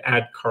needing to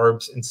add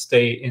carbs and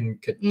stay in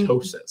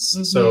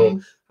ketosis? So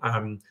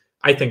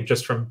I think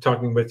just from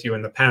talking with you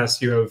in the past,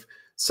 you have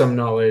some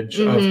knowledge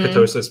of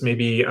ketosis.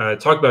 Maybe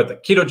talk about the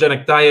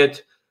ketogenic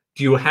diet.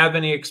 Do you have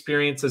any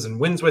experiences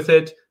and wins with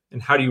it?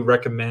 And how do you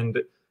recommend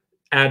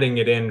adding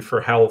it in for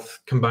health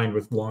combined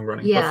with long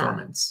running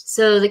performance?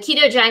 So the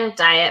ketogenic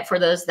diet, for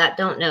those that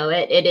don't know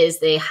it, it is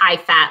the high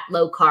fat,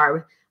 low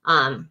carb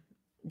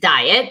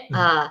diet.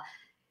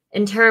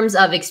 In terms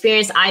of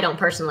experience, I don't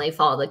personally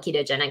follow the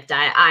ketogenic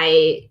diet.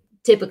 I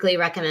typically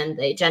recommend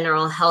the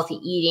general healthy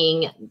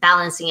eating,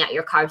 balancing out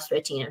your carbs,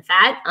 protein, and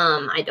fat.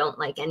 I don't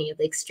like any of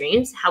the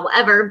extremes.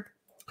 However,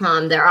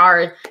 there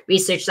are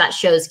research that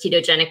shows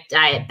ketogenic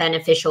diet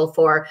beneficial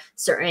for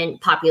certain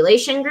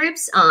population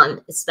groups,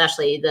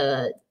 especially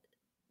the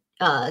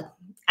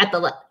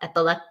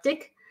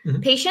epileptic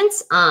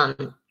patients.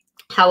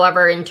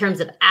 However, in terms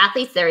of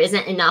athletes, there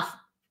isn't enough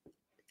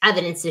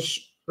evidence to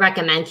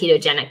recommend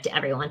ketogenic to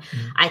everyone.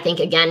 I think,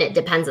 again, it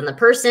depends on the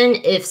person.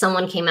 If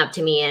someone came up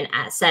to me and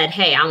said,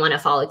 hey, I want to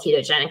follow a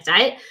ketogenic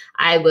diet,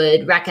 I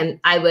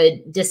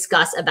would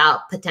discuss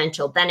about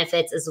potential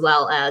benefits as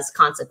well as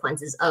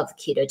consequences of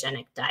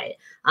ketogenic diet.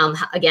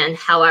 Again,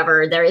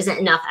 however, there isn't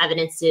enough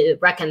evidence to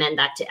recommend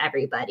that to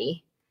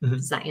everybody.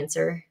 Does that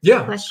answer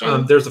the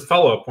question? There's a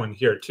follow-up one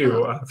here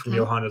too from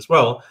Johan as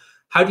well.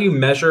 How do you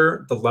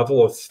measure the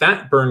level of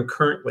fat burn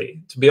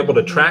currently to be able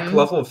to track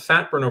level of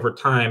fat burn over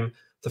time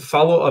to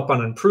follow up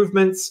on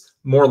improvements,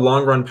 more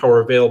long run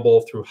power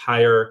available through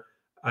higher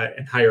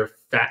and higher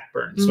fat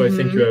burn? So I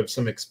think you have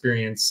some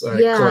experience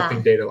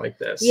collecting data like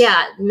this.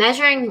 Yeah,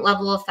 measuring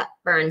level of fat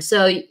burn.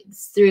 So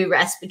through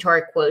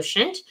respiratory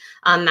quotient,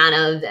 amount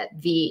of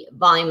the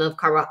volume of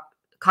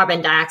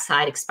carbon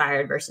dioxide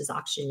expired versus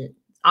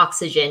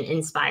oxygen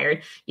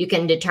inspired, you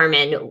can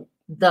determine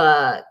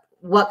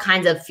what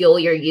kinds of fuel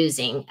you're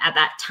using at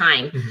that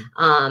time.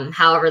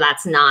 However,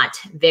 that's not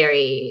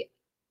very,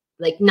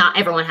 not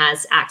everyone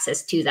has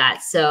access to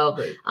that. So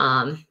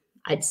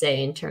I'd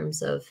say in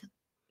terms of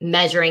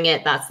measuring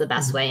it, that's the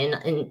best way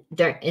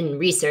in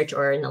research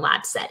or in the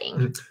lab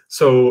setting.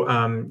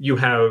 So you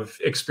have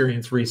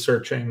experience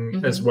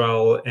researching as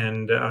well,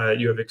 and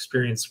you have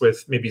experience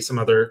with maybe some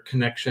other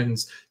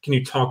connections. Can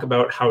you talk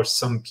about how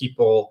some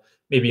people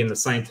maybe in the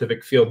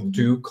scientific field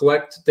do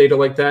collect data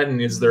like that? And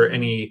is there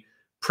any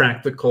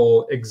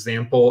practical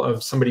example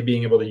of somebody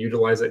being able to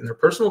utilize it in their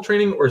personal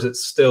training, or is it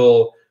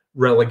still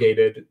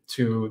relegated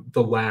to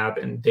the lab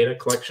and data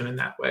collection in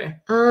that way?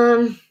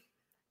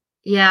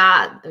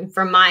 Yeah,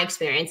 from my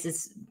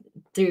experiences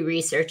through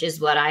research is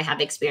what I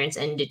have experience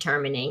in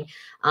determining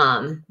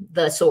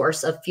the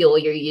source of fuel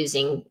you're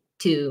using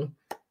to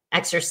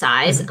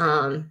exercise.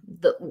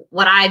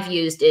 What I've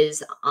used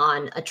is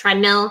on a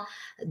treadmill,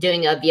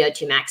 doing a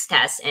VO2 max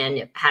test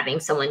and having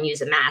someone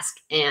use a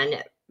mask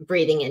and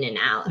breathing in and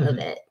out of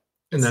it.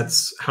 And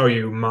that's how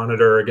you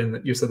monitor, again,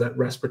 that you said that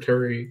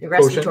respiratory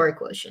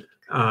quotient.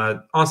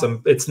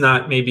 Awesome. It's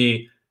not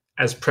maybe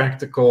as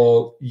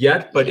practical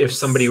yet, but if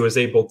somebody was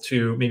able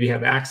to maybe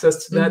have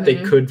access to that,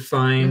 they could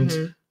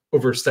find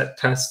over set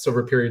tests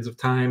over periods of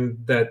time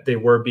that they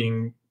were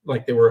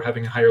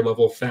having a higher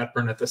level of fat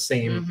burn at the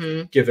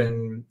same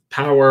given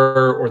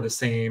power or the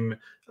same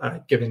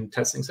given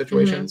testing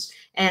situations.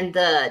 And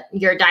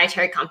your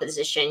dietary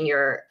composition,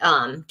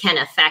 can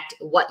affect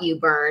what you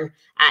burn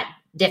at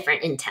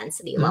different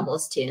intensity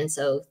levels too. And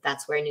so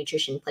that's where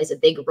nutrition plays a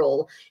big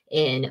role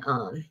in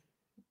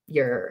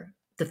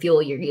the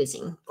fuel you're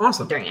using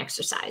Awesome. during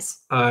exercise.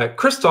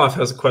 Christoph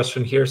has a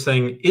question here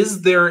saying,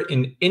 is there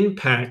an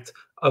impact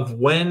of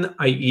when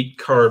I eat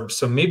carbs?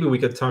 So maybe we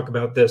could talk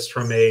about this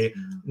from a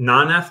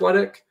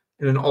non-athletic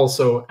and an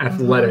also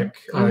athletic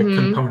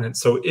component.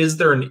 So is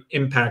there an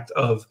impact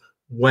of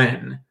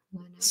when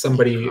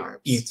somebody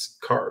eats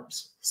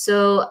carbs?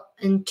 So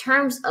in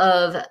terms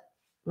of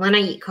when I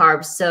eat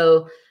carbs,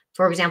 so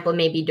for example,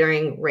 maybe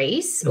during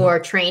race or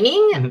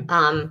training,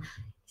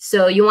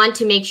 so you want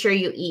to make sure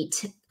you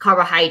eat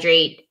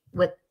carbohydrate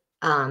with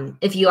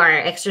if you are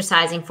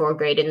exercising for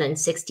greater than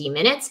 60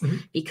 minutes,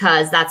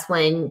 because that's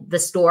when the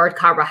stored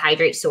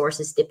carbohydrate source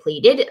is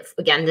depleted.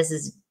 Again, this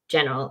is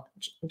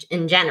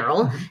in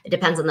general, it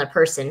depends on the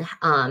person.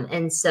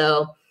 And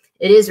so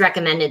it is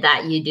recommended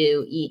that you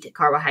do eat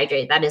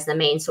carbohydrate. That is the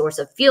main source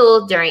of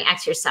fuel during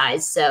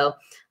exercise. So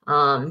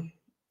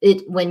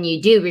when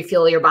you do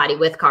refuel your body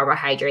with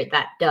carbohydrate,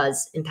 that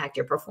does impact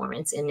your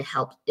performance and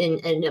help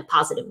in a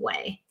positive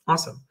way.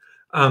 Awesome.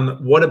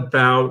 What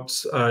about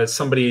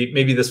somebody,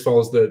 maybe this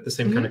follows the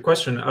same kind of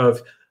question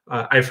of,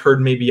 I've heard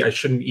maybe I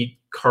shouldn't eat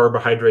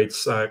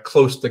carbohydrates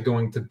close to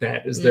going to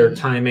bed. Is there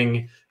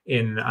timing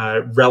in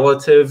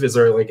relative? Is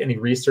there like any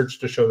research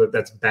to show that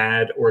that's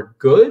bad or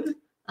good?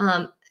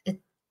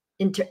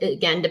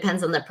 Again,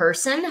 depends on the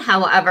person.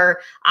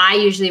 However, I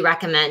usually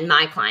recommend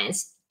my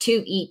clients to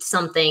eat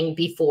something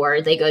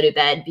before they go to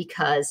bed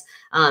because,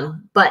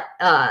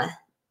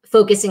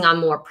 focusing on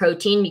more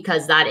protein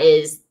because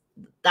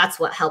that's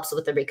what helps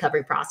with the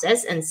recovery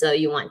process. And so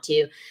you want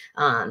to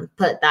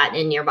put that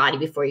in your body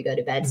before you go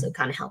to bed. So it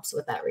kind of helps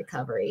with that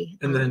recovery.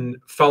 And then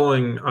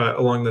following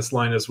along this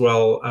line as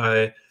well,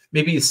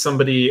 maybe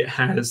somebody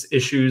has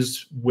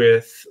issues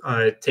with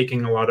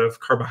taking a lot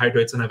of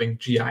carbohydrates and having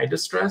GI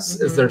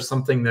distress. Is there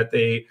something that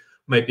they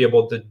might be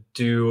able to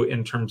do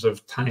in terms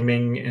of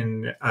timing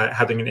and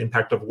having an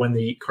impact of when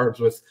they eat carbs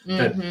with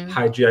that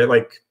high GI,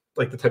 like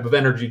the type of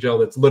energy gel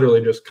that's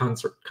literally just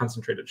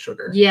concentrated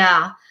sugar?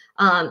 Yeah,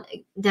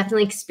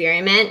 definitely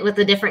experiment with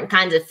the different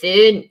kinds of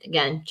food.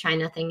 Again, try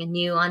nothing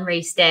new on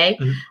race day.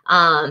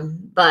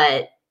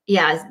 But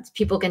yeah,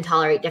 people can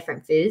tolerate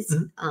different foods.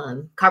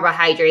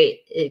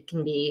 Carbohydrate, it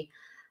can be,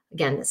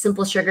 again,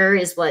 simple sugar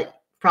is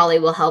what probably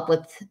will help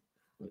with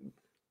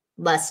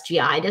less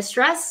GI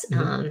distress.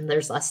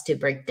 There's less to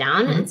break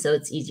down, and so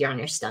it's easier on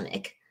your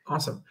stomach.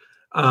 Awesome.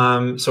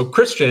 So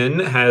Christian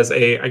has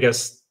a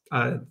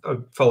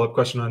follow-up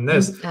question on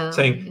this,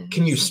 saying,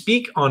 can you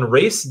speak on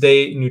race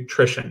day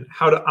nutrition,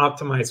 how to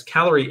optimize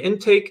calorie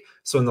intake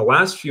so in the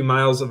last few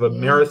miles of a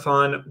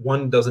marathon,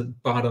 one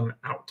doesn't bottom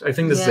out? I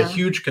think this is a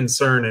huge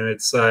concern, and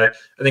it's, I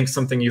think,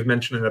 something you've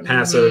mentioned in the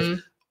past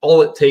of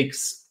all it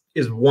takes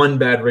is one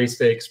bad race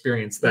day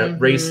experience. That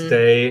race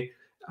day,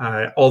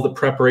 all the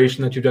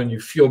preparation that you've done, you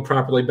fueled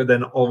properly, but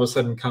then all of a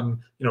sudden come,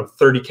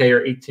 30K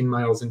or 18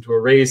 miles into a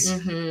race,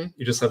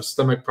 you just have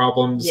stomach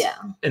problems.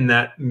 And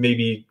that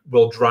maybe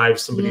will drive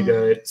somebody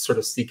to sort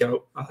of seek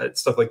out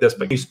stuff like this.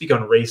 But you speak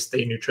on race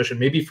day nutrition,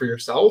 maybe for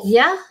yourself,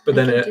 but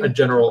then a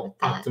general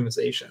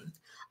optimization.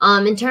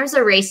 In terms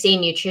of race day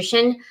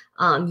nutrition,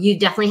 you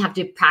definitely have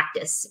to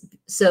practice.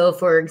 So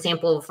for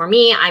example, for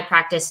me, I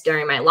practice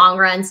during my long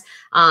runs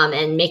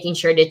and making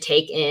sure to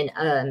take in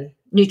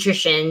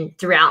nutrition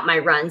throughout my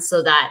run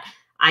so that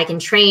I can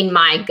train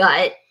my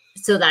gut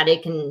so that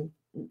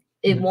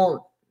it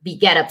won't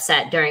get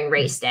upset during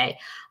race day.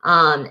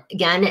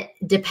 Again, it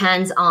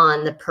depends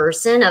on the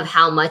person of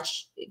how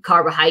much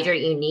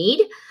carbohydrate you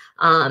need.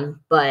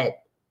 But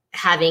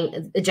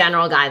having a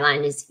general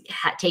guideline is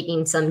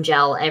taking some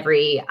gel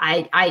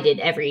I did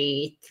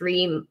every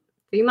 3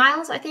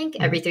 miles, I think.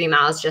 Every 3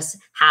 miles, just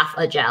half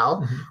a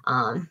gel.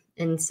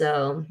 And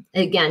so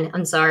again,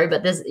 I'm sorry,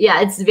 but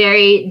it's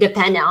very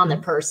dependent on the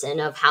person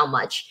of how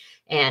much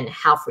and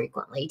how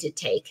frequently to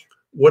take.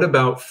 What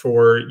about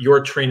for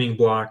your training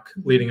block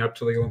leading up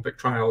to the Olympic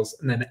trials,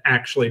 and then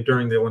actually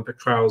during the Olympic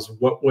trials,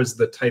 what was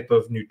the type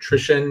of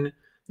nutrition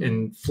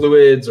and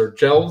fluids or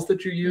gels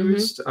that you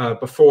used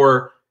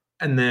before?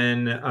 And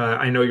then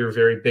I know you're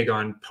very big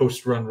on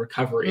post-run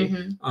recovery.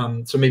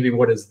 So maybe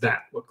what does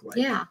that look like?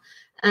 Yeah.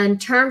 In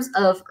terms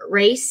of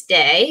race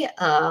day,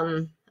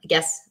 I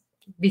guess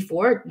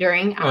before,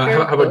 during,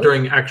 after? How about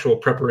during actual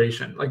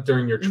preparation, like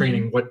during your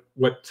training?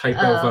 What type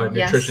of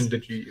nutrition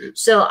did you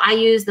use? So I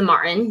used the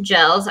Martin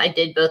gels. I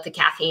did both the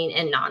caffeine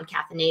and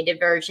non-caffeinated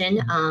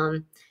version.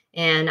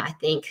 And I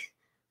think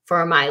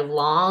for my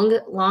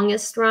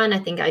longest run, I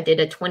think I did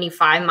a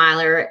 25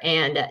 miler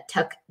and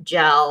took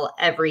gel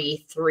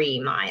every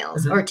 3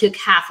 miles, or took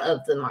half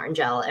of the Martin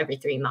gel every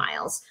 3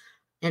 miles.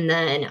 And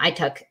then I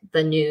took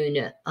the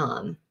noon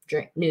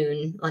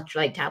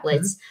electrolyte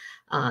tablets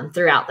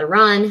throughout the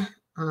run.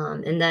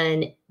 And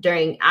then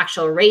during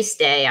actual race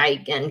day, I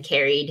again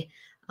carried,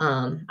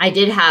 I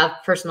did have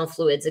personal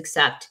fluids,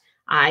 except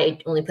I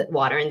only put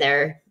water in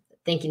there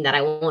thinking that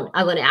I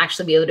wouldn't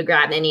actually be able to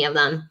grab any of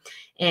them,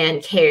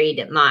 and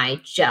carried my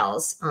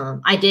gels.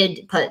 I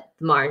did put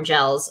the Martin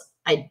gels.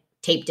 I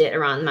taped it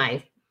around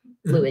my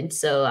fluid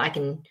so I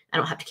don't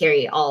have to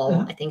carry all.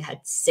 I think I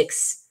had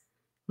 6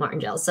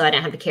 martingale, so I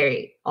didn't have to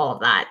carry all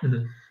of that.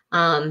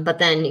 But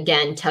then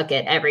again, took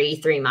it every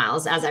 3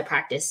 miles as I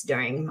practiced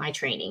during my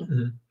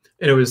training.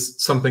 And it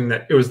was something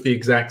that it was the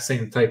exact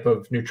same type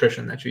of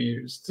nutrition that you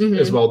used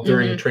as well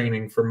during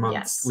training for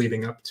months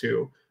leading up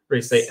to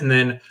race day. And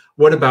then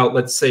what about,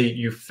 let's say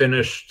you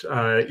finished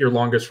your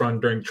longest run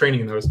during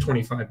training, that was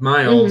 25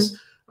 miles.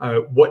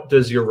 What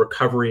does your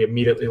recovery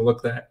immediately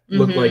look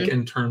like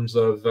in terms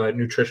of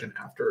nutrition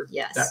after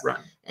that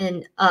run?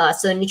 And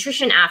so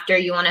nutrition after,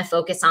 you want to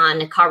focus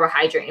on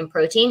carbohydrate and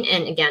protein,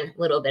 and again,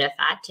 a little bit of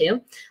fat too,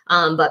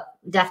 but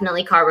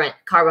definitely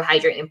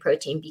carbohydrate and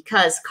protein,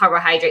 because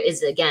carbohydrate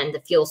is, again,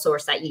 the fuel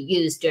source that you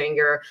use during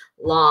your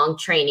long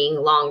training,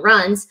 long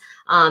runs.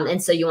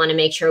 And so you want to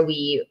make sure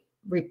we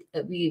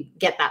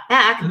get that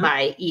back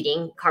by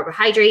eating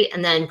carbohydrate,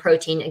 and then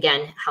protein,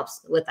 again,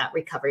 helps with that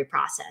recovery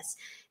process.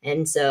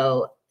 And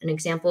so an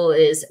example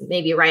is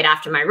maybe right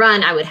after my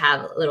run, I would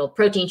have a little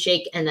protein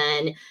shake, and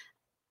then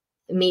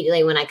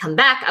immediately when I come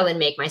back, I would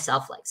make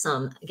myself like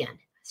some, again,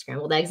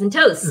 scrambled eggs and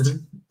toast.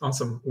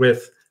 Awesome.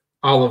 With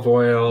olive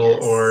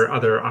oil or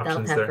other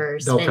options bell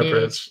peppers, there. Bell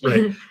peppers,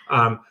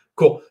 right.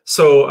 Cool.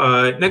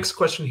 So next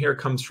question here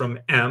comes from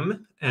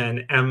M,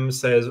 and M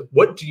says,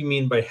 what do you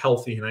mean by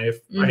healthy? And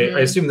I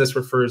assume this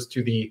refers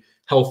to the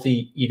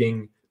healthy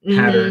eating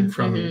pattern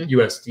from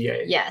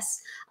USDA.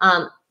 Yes.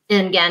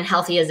 And again,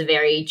 healthy is a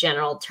very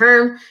general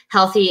term.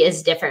 Healthy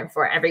is different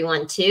for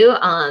everyone too.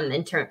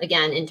 In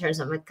terms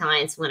of my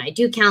clients, when I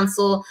do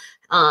counsel,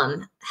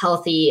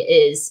 healthy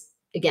is,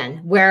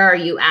 again, where are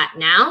you at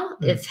now?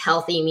 If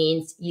healthy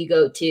means you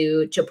go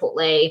to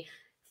Chipotle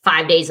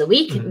 5 days a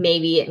week,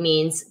 maybe it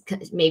means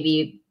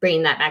maybe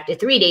bringing that back to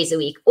 3 days a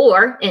week,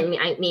 or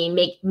I mean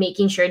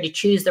making sure to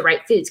choose the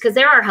right foods, because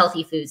there are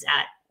healthy foods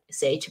at,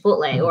 say,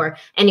 Chipotle or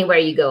anywhere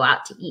you go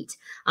out to eat.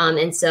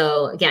 And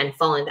so again,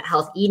 following the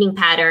health eating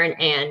pattern,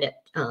 and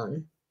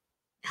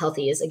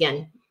healthy is,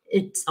 again,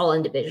 it's all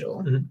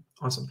individual.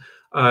 Awesome.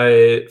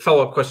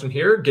 Follow-up question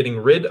here, getting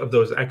rid of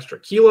those extra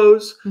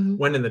kilos.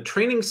 When in the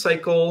training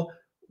cycle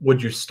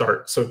would you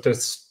start? So to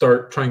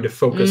start trying to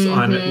focus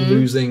on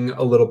losing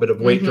a little bit of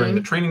weight during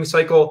the training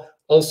cycle.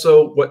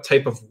 Also, what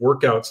type of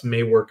workouts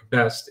may work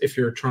best if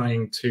you're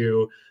trying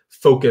to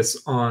focus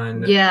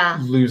on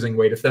losing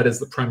weight, if that is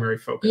the primary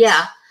focus?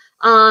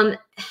 In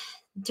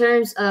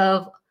terms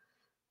of,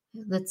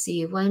 let's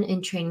see, when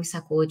in training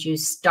cycle would you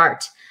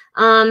start?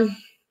 So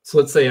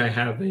let's say I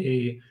have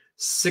a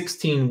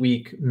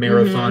 16-week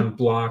marathon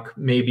block.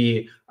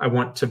 Maybe I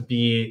want to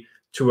be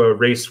to a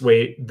race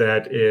weight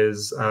that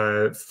is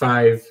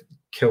 5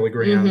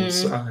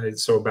 kilograms,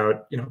 so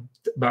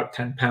about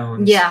 10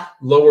 pounds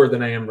lower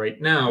than I am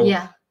right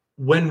now.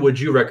 When would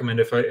you recommend,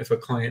 if a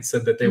client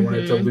said that they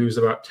wanted to lose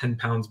about 10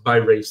 pounds by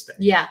race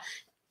day?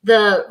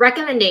 The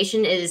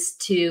recommendation is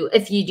to,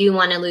 if you do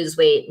want to lose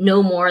weight,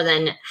 no more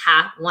than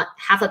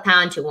half a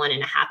pound to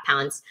 1.5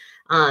 pounds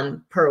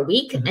per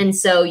week. And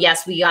so,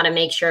 yes, we got to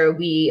make sure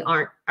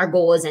our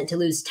goal isn't to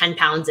lose 10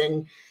 pounds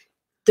in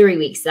 3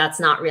 weeks. That's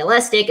not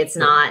realistic. It's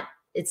not,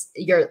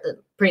 you're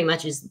pretty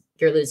much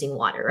you're losing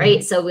water,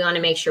 right? So we want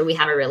to make sure we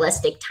have a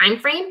realistic time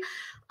frame.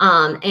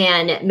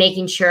 And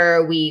making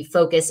sure we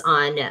focus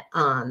on,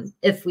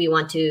 if we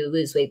want to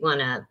lose weight, we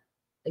want to,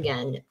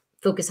 again,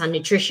 focus on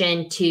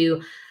nutrition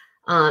to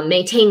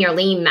maintain your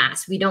lean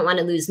mass. We don't want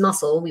to lose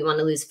muscle. We want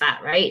to lose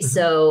fat, right?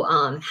 So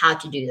how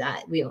to do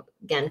that? We,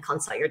 again,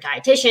 consult your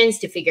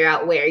dietitians to figure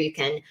out where you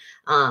can,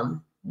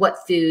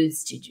 what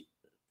foods to,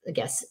 I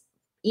guess,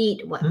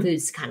 eat, what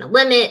foods kind of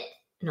limit,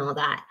 and all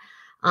that.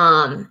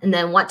 And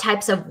then what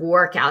types of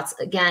workouts,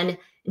 again,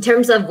 in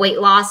terms of weight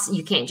loss,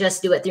 you can't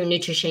just do it through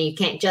nutrition. You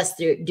can't just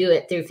do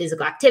it through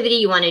physical activity.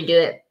 You want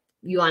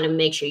to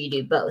make sure you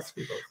do both.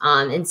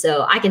 And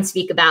so I can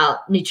speak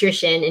about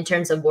nutrition in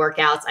terms of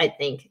workouts. I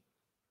think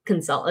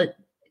consult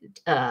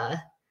a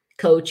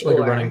coach, like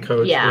a running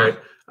coach. Right.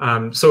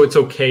 So it's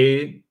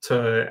okay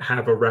to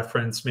have a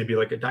reference, maybe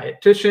like a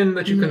dietitian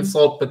that you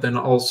consult, but then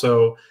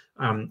also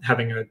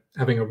having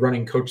a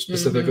running coach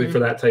specifically for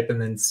that type,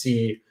 and then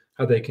see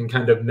how they can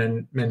kind of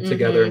mend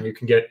together, and you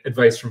can get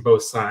advice from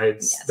both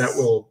sides that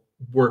will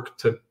work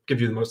to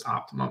give you the most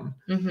optimum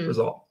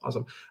result.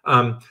 Awesome.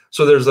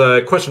 So there's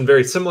a question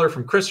very similar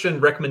from Christian: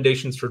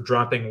 recommendations for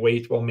dropping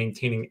weight while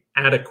maintaining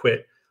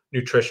adequate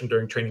nutrition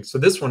during training. So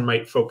this one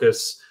might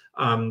focus,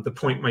 the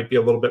point might be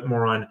a little bit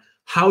more on,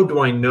 how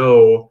do I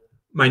know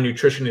my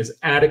nutrition is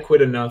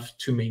adequate enough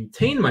to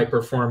maintain my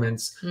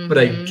performance, but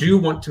I do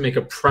want to make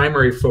a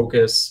primary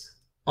focus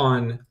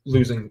on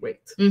losing weight?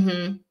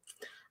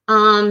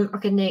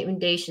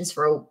 Recommendations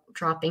for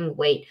dropping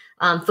weight,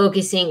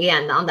 focusing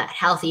again on that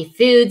healthy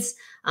foods.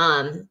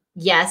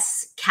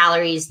 Yes,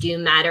 calories do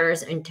matter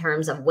in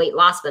terms of weight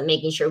loss, but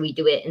making sure we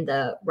do it in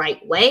the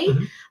right way,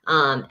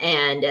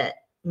 and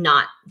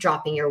not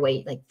dropping your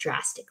weight like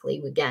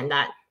drastically. Again,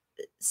 that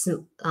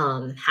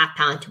half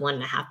pound to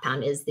 1.5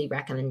 pound is the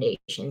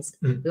recommendations.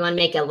 We want to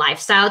make a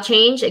lifestyle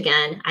change.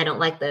 Again, I don't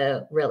like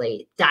the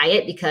really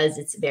diet because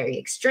it's very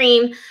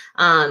extreme,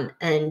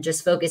 and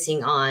just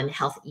focusing on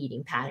health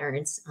eating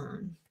patterns.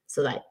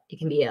 so that it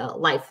can be a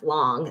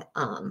lifelong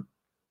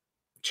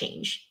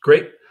change.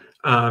 Great.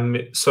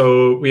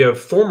 So we have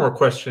 4 more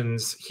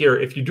questions here.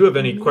 If you do have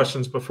any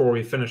questions before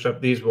we finish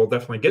up these, we'll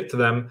definitely get to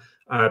them.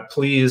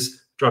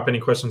 Please drop any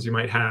questions you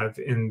might have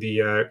in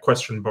the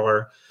question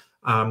bar.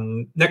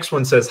 Next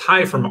one says,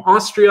 hi from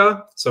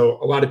Austria.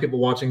 So a lot of people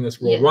watching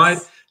this worldwide.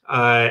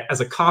 Yes.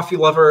 As a coffee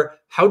lover,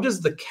 how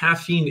does the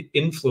caffeine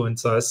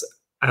influence us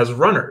as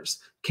runners?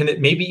 Can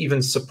it maybe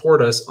even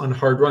support us on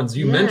hard runs?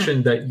 You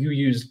mentioned that you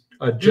use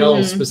a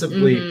gel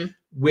specifically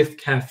with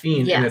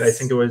caffeine in it. I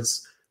think it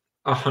was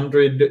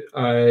 100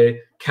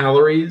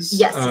 calories.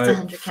 Yes, it's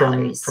 100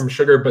 calories from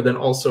sugar, but then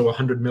also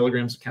 100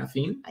 milligrams of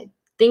caffeine. I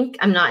think,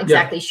 I'm not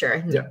exactly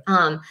sure. Yeah.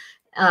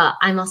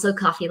 I'm also a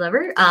coffee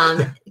lover.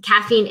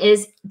 Caffeine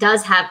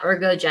does have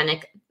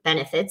ergogenic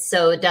benefits,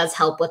 so it does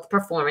help with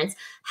performance.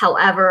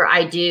 However,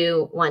 I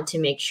do want to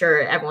make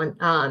sure everyone,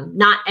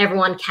 not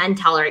everyone can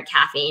tolerate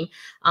caffeine.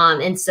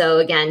 And so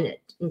again,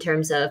 in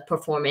terms of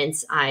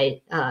performance,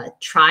 I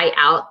try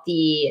out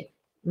the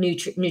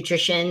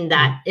nutrition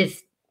that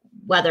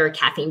whether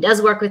caffeine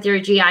does work with your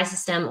GI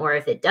system or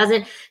if it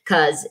doesn't,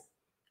 because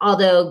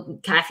although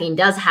caffeine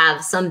does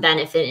have some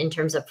benefit in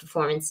terms of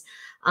performance,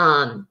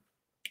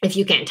 if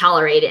you can't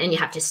tolerate it and you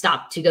have to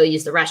stop to go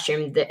use the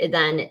restroom,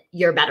 then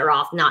you're better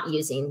off not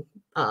using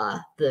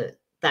that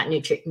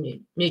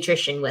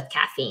nutrition with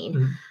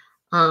caffeine.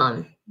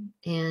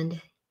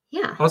 And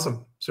yeah.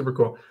 Awesome. Super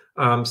cool.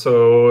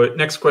 So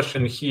next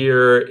question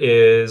here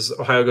is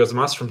Ohio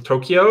gozaimasu from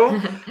Tokyo.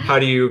 How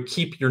do you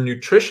keep your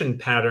nutrition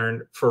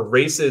pattern for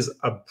races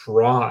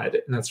abroad?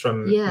 And that's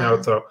from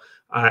Naoto.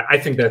 I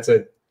think that's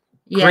a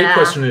great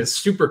question. It's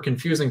super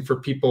confusing for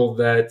people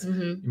that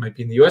you might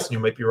be in the US and you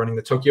might be running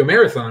the Tokyo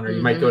Marathon, or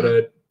you might go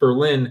to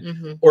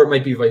Berlin, or it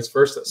might be vice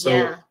versa.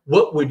 So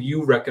what would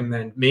you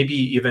recommend? Maybe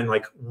even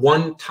like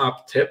one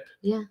top tip,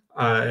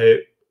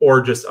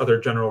 or just other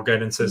general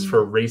guidances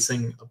for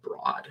racing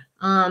abroad?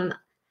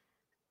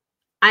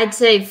 I'd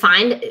say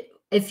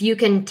if you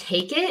can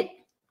take it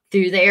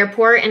through the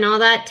airport and all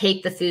that,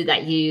 take the food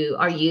that you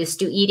are used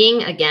to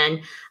eating.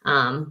 Again,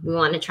 we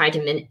want to try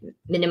to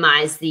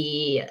minimize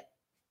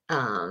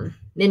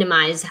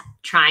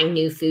trying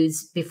new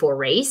foods before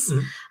race.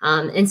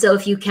 And so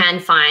if you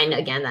can find,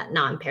 again, that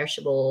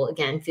non-perishable,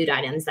 food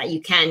items that you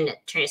can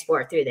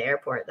transport through the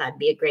airport, that'd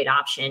be a great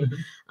option.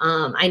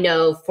 I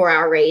know for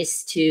our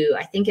race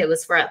I think it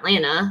was for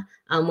Atlanta,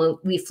 when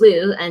we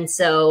flew. And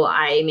so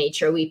I made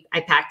sure I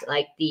packed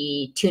like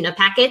the tuna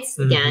packets,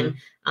 again,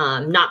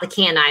 not the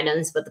canned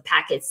items, but the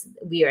packets.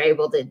 We were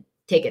able to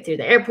take it through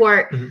the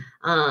airport.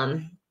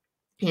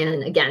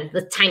 And again,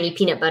 the tiny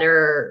peanut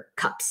butter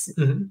cups.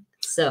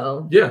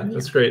 So yeah,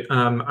 that's great.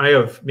 I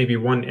have maybe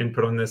one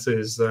input on this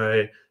is,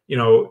 in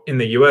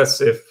the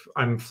US, if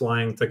I'm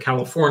flying to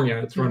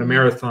California to run a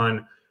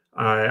marathon,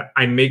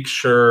 I make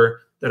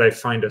sure that I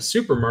find a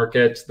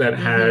supermarket that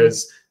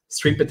has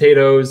sweet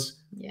potatoes,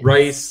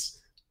 rice,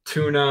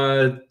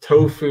 tuna,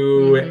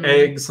 tofu,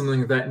 eggs,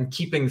 something like that, and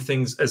keeping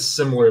things as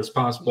similar as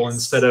possible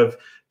instead of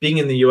being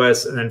in the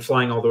US and then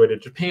flying all the way to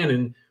Japan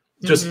and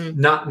just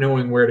not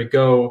knowing where to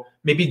go.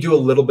 Maybe do a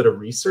little bit of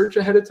research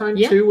ahead of time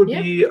too would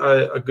be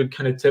a good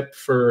kind of tip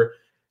for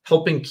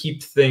helping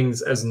keep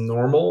things as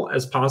normal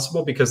as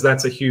possible, because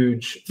that's a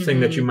huge thing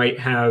that you might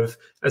have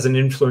as an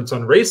influence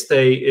on race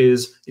day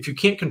is if you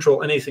can't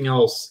control anything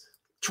else,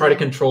 try to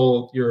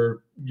control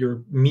your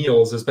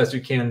meals as best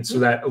you can so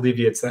that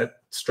alleviates that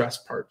stress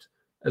part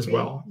as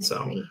well.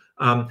 So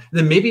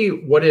then maybe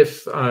what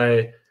if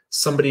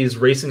somebody's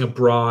racing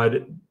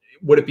abroad?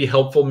 Would it be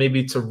helpful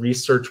maybe to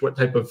research what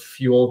type of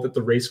fuel that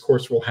the race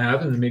course will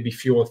have and maybe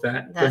fuel with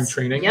that during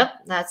training? Yep,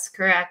 that's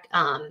correct.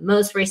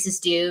 Most races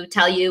do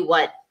tell you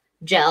what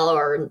gel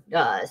or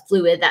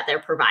fluid that they're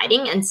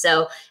providing. And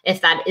so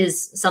if that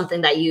is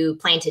something that you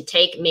plan to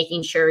take,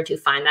 making sure to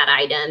find that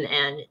item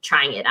and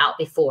trying it out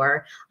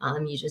before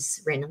you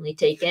just randomly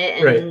take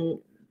it and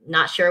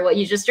not sure what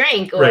you just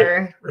drank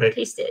or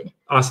tasted.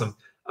 Awesome.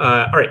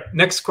 All right,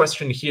 next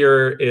question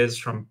here is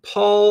from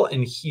Paul,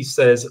 and he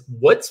says,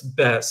 what's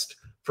best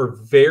for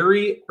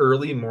very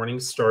early morning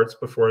starts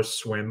before a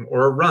swim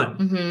or a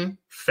run?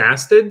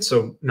 Fasted,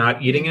 so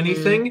not eating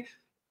anything.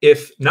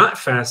 If not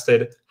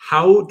fasted,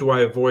 how do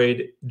I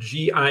avoid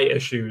GI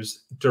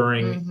issues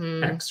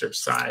during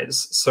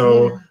exercise?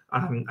 So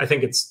I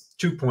think it's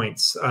 2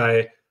 points.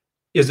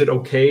 Is it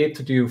okay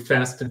to do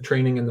fasted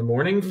training in the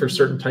morning for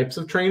certain types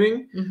of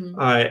training?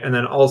 And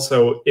then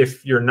also,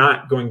 if you're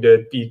not going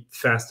to be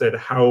fasted,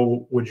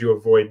 how would you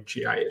avoid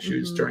GI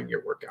issues during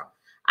your workout?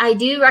 I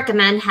do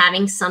recommend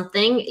having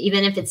something,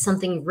 even if it's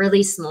something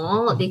really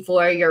small,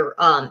 before your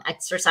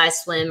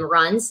exercise, swim,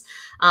 runs.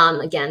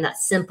 Again, that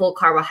simple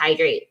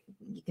carbohydrate.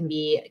 You can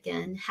be,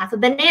 again, half a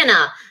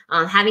banana.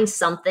 Having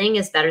something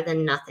is better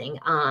than nothing.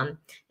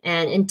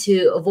 And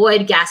to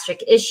avoid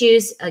gastric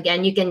issues,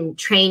 again, you can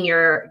train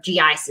your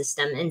GI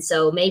system. And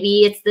so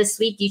maybe it's this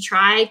week you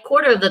try a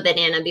quarter of a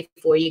banana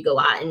before you go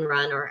out and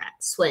run or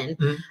swim.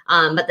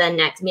 But then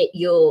next,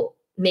 you'll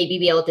maybe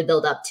be able to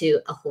build up to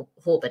a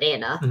whole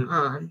banana.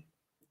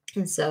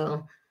 And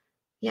so,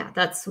 Yeah,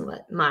 that's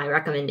what my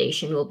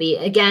recommendation will be.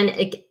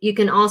 Again, you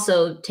can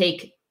also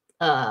take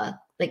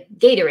like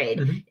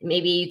Gatorade.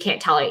 Maybe you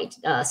can't tolerate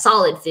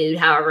solid food.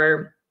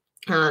 However,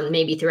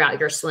 maybe throughout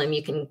your swim,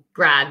 you can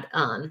grab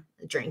a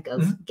drink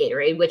of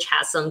Gatorade, which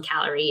has some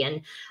calorie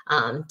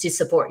and to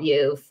support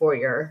you for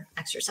your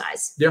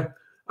exercise. Yeah.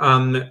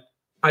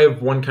 I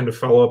have one kind of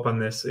follow-up on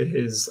this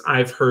is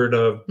I've heard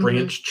of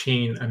branch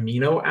chain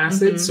amino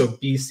acids, so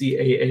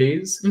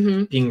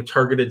BCAAs, being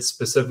targeted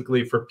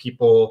specifically for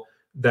people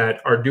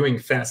that are doing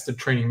fasted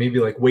training, maybe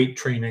like weight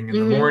training in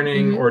the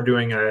morning or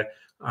doing a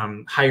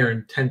higher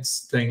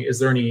intense thing. Is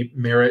there any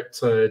merit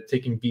to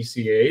taking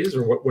BCAAs,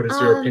 or what is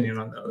your opinion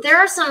on those? There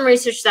are some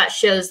research that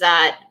shows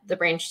that the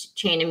branch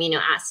chain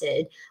amino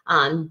acid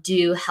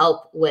do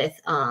help with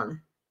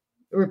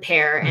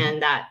repair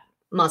and that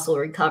muscle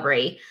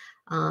recovery.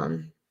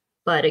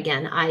 But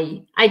again,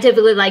 I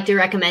typically like to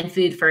recommend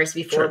food first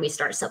before we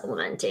start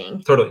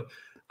supplementing. Totally.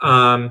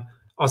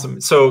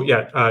 Awesome. So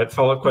yeah,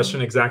 follow-up question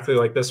exactly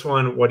like this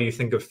one. What do you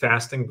think of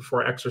fasting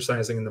before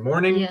exercising in the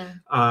morning?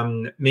 Yeah.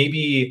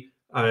 Maybe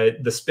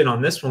the spin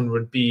on this one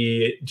would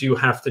be, do you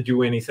have to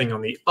do anything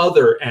on the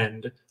other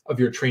end of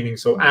your training?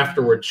 So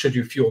afterwards, should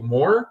you fuel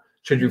more?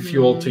 Should you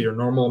fuel to your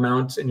normal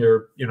amount in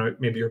your,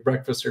 maybe your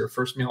breakfast or your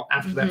first meal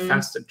after that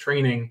fasted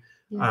training?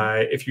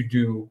 If you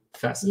do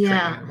fasted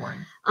training in the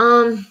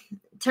morning.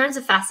 In terms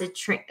of fasted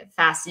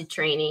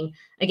training,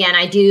 again,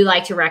 I do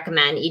like to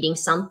recommend eating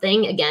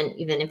something, again,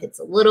 even if it's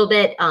a little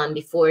bit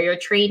before your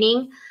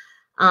training,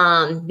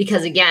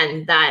 because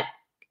again, that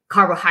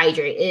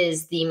carbohydrate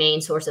is the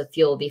main source of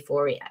fuel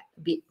before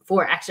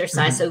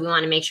exercise. So we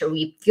want to make sure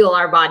we fuel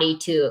our body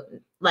to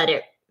let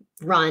it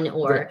run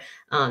or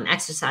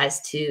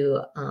exercise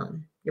to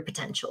your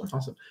potential.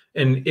 Awesome.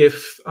 And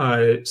if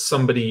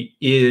somebody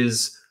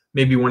is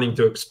maybe wanting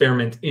to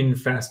experiment in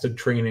fasted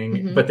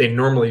training, but they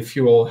normally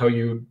fuel how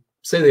you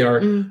say they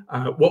are,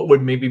 what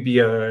would maybe be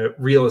a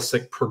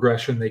realistic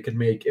progression they could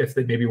make if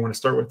they maybe want to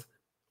start with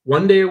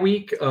 1 day a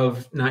week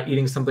of not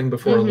eating something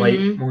before a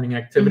light morning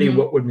activity?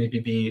 What would maybe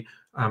be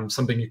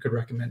something you could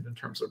recommend in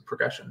terms of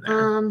progression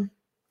there?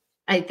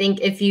 I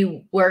think if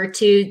you were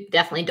to,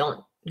 definitely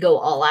don't go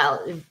all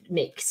out,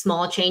 make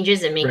small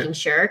changes and making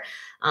sure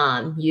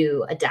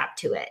you adapt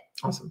to it.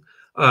 Awesome.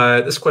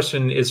 This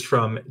question is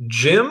from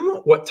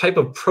Jim. What type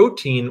of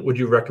protein would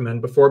you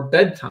recommend before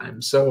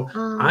bedtime? So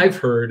I've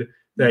heard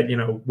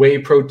that, whey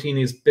protein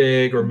is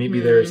big, or maybe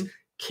there's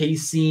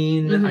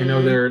casein. I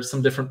know there are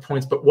some different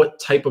points, but what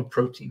type of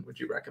protein would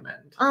you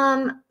recommend?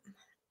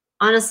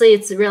 Honestly,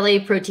 it's really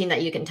protein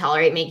that you can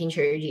tolerate, making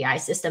sure your GI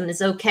system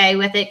is okay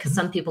with it, because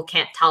some people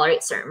can't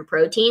tolerate certain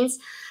proteins.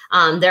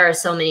 There are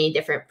so many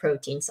different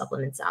protein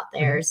supplements out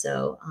there.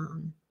 So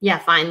yeah,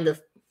 find the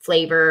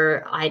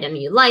flavor item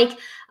you like.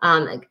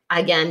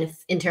 Again,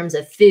 in terms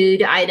of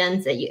food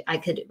items that I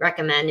could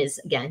recommend is,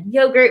 again,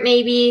 yogurt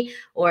maybe,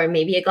 or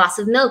maybe a glass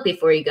of milk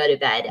before you go to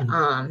bed.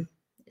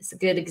 It's a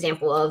good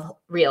example of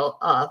real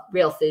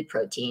food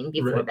protein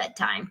before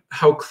bedtime.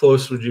 How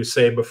close would you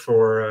say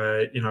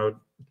before,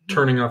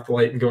 turning off the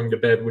light and going to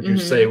bed, would you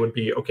say would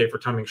be okay for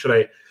timing? Should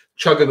I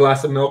chug a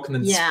glass of milk and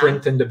then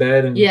sprint into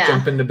bed and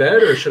jump into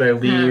bed, or should I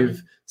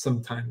leave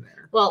some time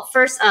there? Well,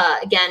 first,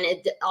 again,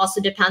 it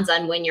also depends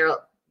on when your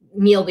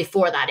meal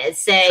before that is.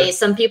 Say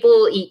some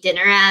people eat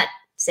dinner at,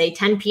 say,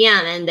 10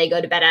 p.m. and they go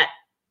to bed at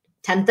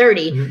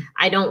 10:30.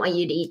 I don't want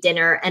you to eat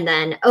dinner and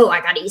then,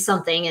 I got to eat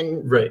something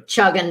and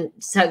chug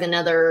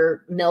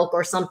another milk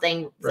or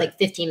something like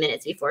 15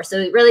 minutes before. So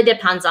it really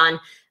depends on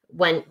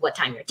what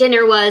time your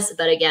dinner was.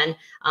 But again,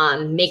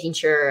 making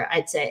sure,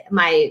 I'd say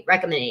my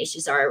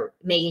recommendations are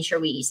making sure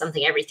we eat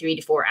something every 3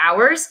 to 4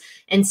 hours.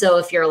 And so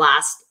if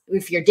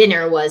your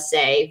dinner was,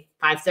 say,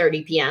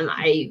 5:30 p.m.,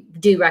 I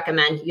do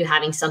recommend you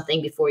having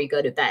something before you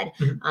go to bed,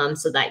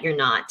 so that you're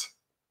not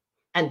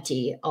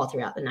empty all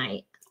throughout the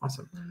night.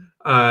 Awesome.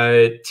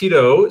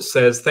 Tito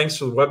says, thanks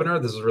for the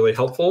webinar. This is really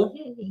helpful.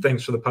 Yay.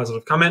 Thanks for the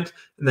positive comment.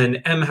 And then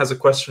M has a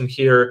question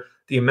here.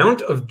 The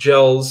amount of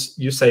gels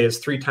you say is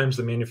 3 times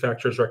the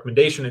manufacturer's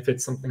recommendation. If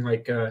it's something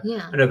like, I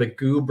know the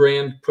GU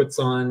brand puts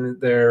on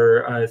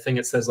their thing,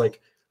 it says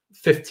like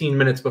 15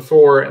 minutes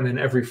before and then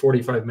every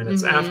 45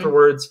 minutes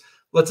afterwards.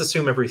 Let's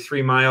assume every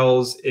 3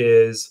 miles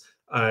is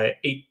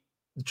 8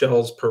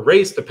 gels per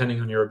race, depending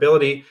on your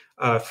ability.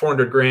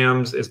 400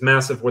 grams is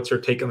massive. What's your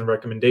take on the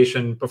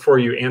recommendation? Before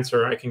you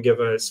answer, I can give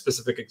a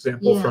specific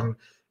example from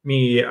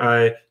me.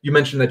 You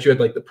mentioned that you had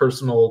like the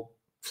personal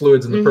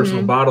fluids and the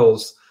personal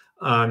bottles.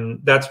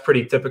 That's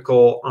pretty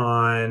typical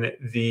on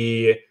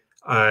the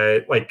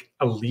like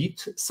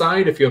elite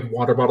side if you have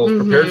water bottles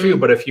prepared for you.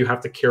 But if you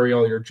have to carry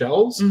all your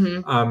gels,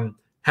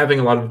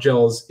 having a lot of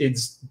gels, it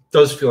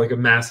does feel like a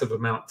massive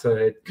amount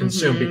to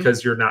consume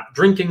because you're not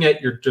drinking it.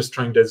 You're just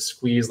trying to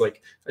squeeze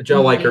like a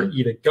gel like or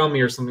eat a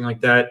gummy or something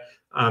like that.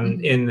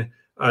 In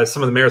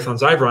some of the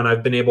marathons I've run,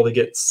 I've been able to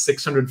get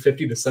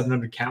 650 to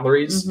 700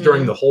 calories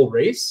during the whole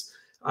race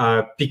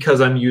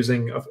because I'm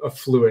using a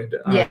fluid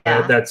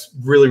that's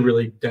really,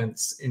 really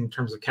dense in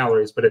terms of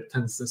calories, but it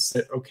tends to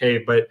sit okay.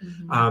 But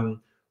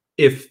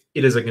if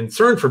it is a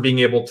concern for being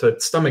able to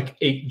stomach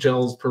 8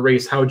 gels per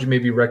race, how would you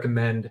maybe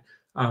recommend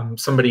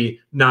somebody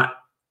not,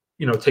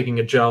 taking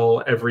a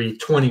gel every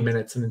 20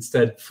 minutes and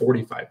instead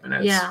 45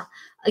 minutes? Yeah.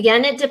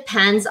 Again, it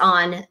depends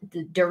on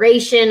the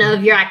duration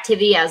of your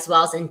activity as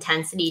well as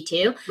intensity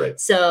too. Right.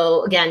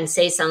 So again,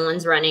 say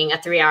someone's running a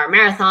 3-hour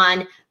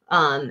marathon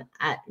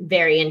at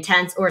very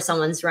intense, or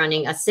someone's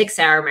running a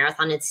 6-hour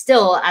marathon, it's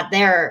still at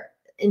their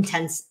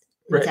intensity.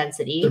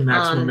 The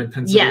maximum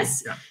intensity.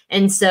 Yes. Yeah.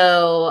 And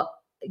so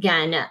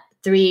again,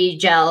 3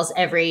 gels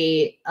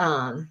every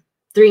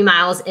 3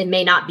 miles, it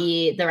may not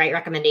be the right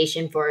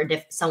recommendation for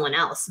someone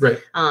else. Right.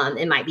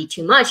 It might be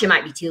too much, it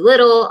might be too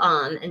little.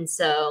 And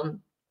so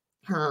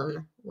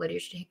what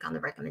is your take on the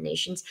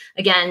recommendations?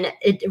 Again,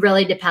 it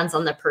really depends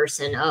on the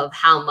person of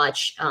how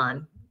much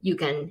you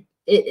can,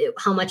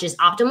 how much is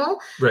optimal,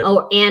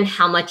 right. And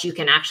how much you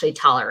can actually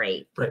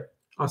tolerate. Right.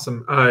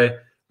 Awesome.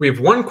 We have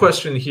one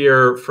question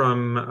here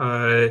from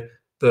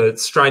the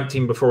Stride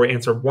team before we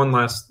answer one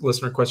last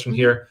listener question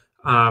here,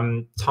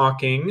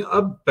 talking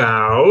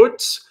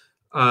about,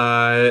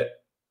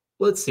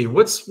 let's see,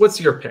 what's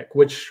your pick?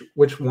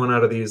 Which one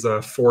out of these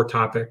 4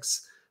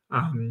 topics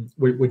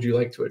would you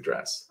like to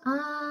address?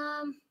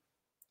 I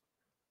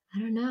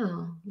don't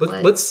know.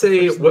 Let's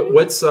say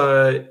what's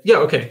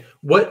okay.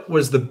 What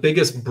was the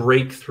biggest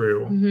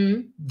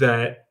breakthrough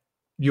that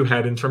you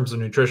had in terms of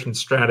nutrition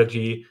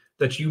strategy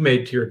that you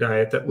made to your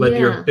diet that led to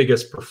your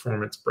biggest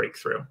performance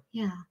breakthrough?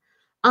 Yeah.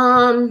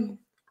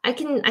 I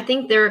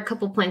think there are a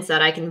couple points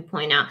that I can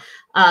point out.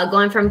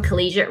 Going from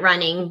collegiate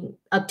running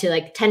up to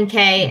like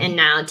 10K and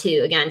now to,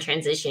 again,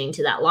 transitioning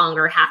to that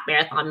longer half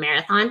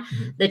marathon,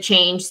 the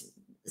change,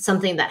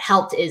 something that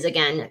helped is,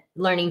 again,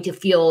 learning to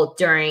fuel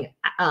during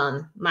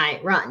my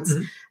runs.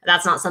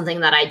 That's not something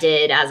that I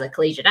did as a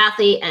collegiate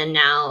athlete, and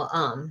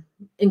now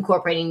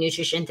incorporating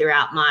nutrition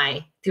throughout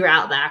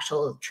the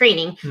actual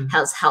training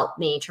has helped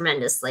me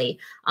tremendously.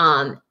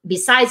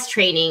 Besides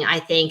training, I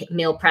think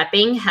meal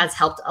prepping has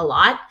helped a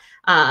lot.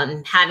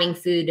 Having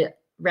food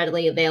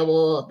readily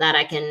available that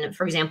I can,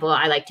 for example,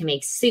 I like to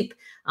make soup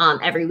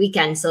every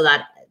weekend so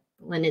that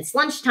when it's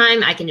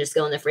lunchtime, I can just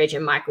go in the fridge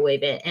and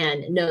microwave it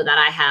and know that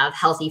I have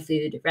healthy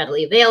food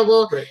readily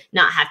available,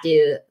 not have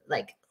to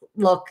like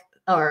look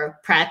or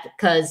prep,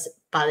 because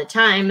by the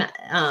time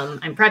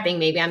I'm prepping,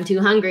 maybe I'm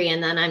too hungry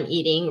and then I'm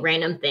eating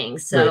random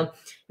things. So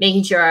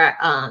making sure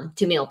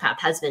to meal prep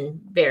has been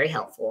very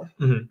helpful.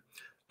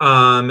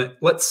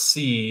 Let's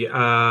see.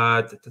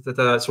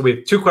 So we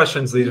have 2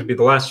 questions. These would be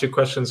the last 2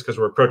 questions because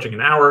we're approaching an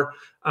hour.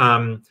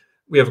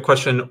 We have a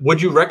question.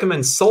 Would you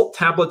recommend salt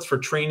tablets for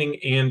training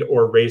and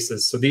or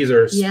races? So these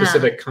are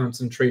specific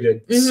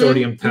concentrated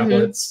sodium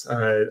tablets.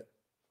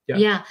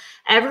 Yeah.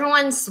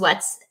 Everyone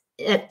sweats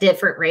at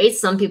different rates.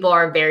 Some people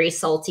are very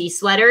salty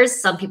sweaters.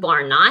 Some people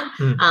are not.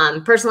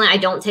 Personally, I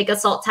don't take a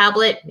salt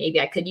tablet. Maybe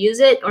I could use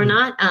it or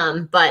not.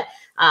 But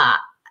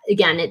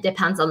again, it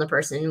depends on the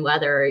person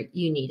whether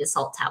you need a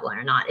salt tablet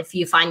or not. If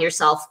you find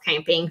yourself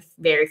cramping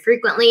very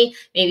frequently,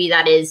 maybe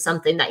that is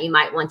something that you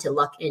might want to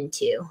look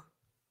into.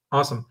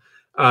 Awesome.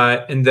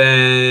 And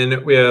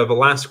then we have a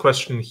last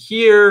question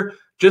here.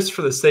 Just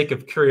for the sake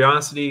of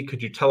curiosity,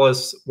 could you tell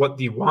us what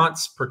the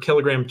watts per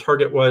kilogram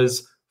target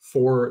was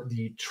for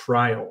the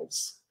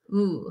trials?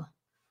 Ooh,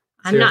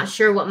 I'm not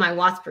sure what my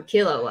watts per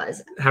kilo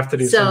was. Have to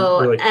do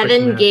some really quick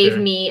Evan math gave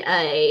there. me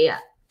a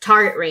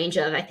target range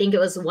of, I think it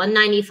was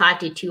 195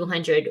 to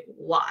 200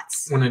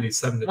 watts.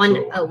 197 to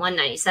 201.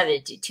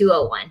 197 to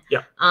 201.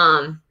 Yeah.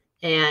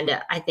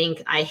 And I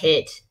think I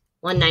hit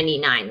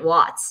 199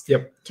 watts.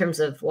 Yep. In terms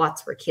of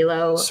watts per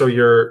kilo. So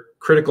your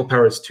critical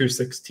power is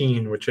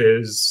 216, which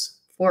is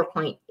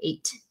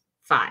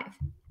 4.85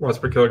 watts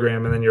per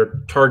kilogram. And then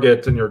your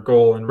target and your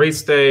goal and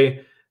race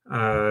day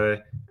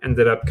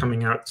ended up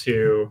coming out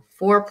to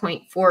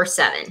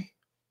 4.47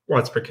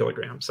 watts per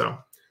kilogram. So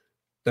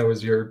that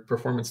was your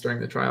performance during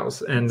the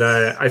trials. And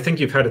I think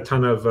you've had a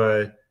ton of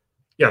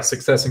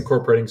success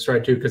incorporating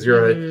Stride too, because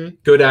you're a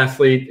good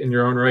athlete in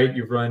your own right.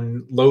 You've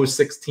run low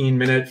 16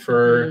 minute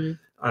for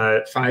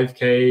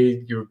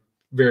 5K. You're a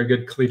very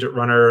good collegiate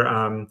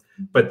runner,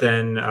 but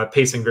then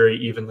pacing very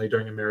evenly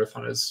during a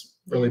marathon has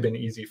really been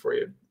easy for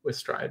you with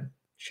Stride.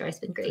 Stride's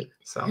been great.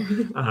 So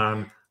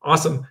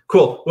awesome.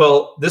 Cool.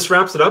 Well, this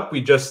wraps it up.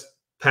 We just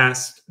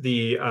passed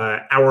the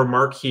hour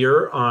mark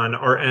here on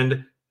our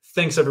end.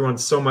 Thanks everyone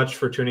so much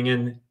for tuning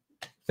in.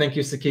 Thank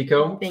you,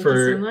 Sakiko,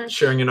 for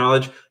sharing your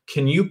knowledge.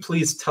 Can you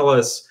please tell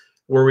us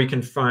where we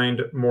can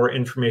find more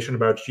information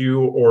about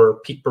you or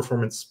Peak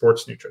Performance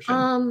Sports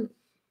Nutrition?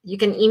 You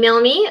can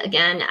email me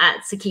again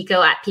at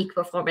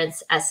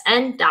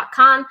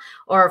sakiko@peakperformancesn.com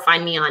or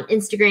find me on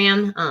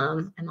Instagram.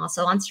 I'm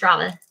also on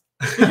Strava.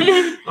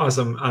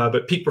 Awesome.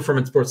 But Peak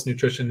Performance Sports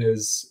Nutrition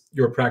is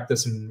your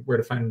practice and where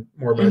to find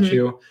more about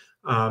you.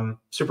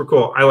 Super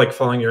cool. I like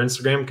following your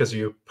Instagram because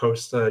you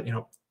post,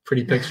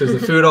 pretty pictures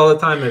of food all the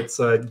time. It's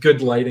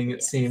good lighting,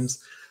 it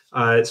seems.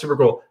 Super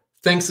cool.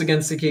 Thanks again,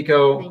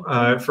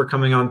 Sakiko, for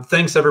coming on.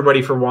 Thanks,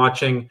 everybody, for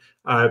watching.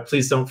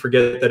 Please don't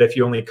forget that if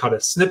you only caught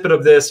a snippet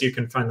of this, you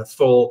can find the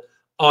full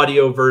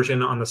audio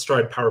version on the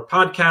Stride Power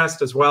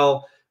podcast as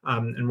well.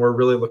 And we're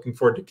really looking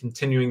forward to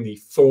continuing the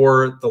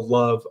For the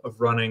Love of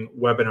Running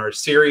webinar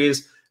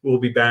series. We'll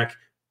be back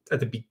at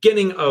the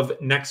beginning of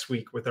next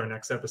week with our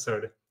next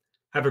episode.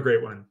 Have a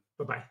great one.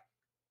 Bye-bye.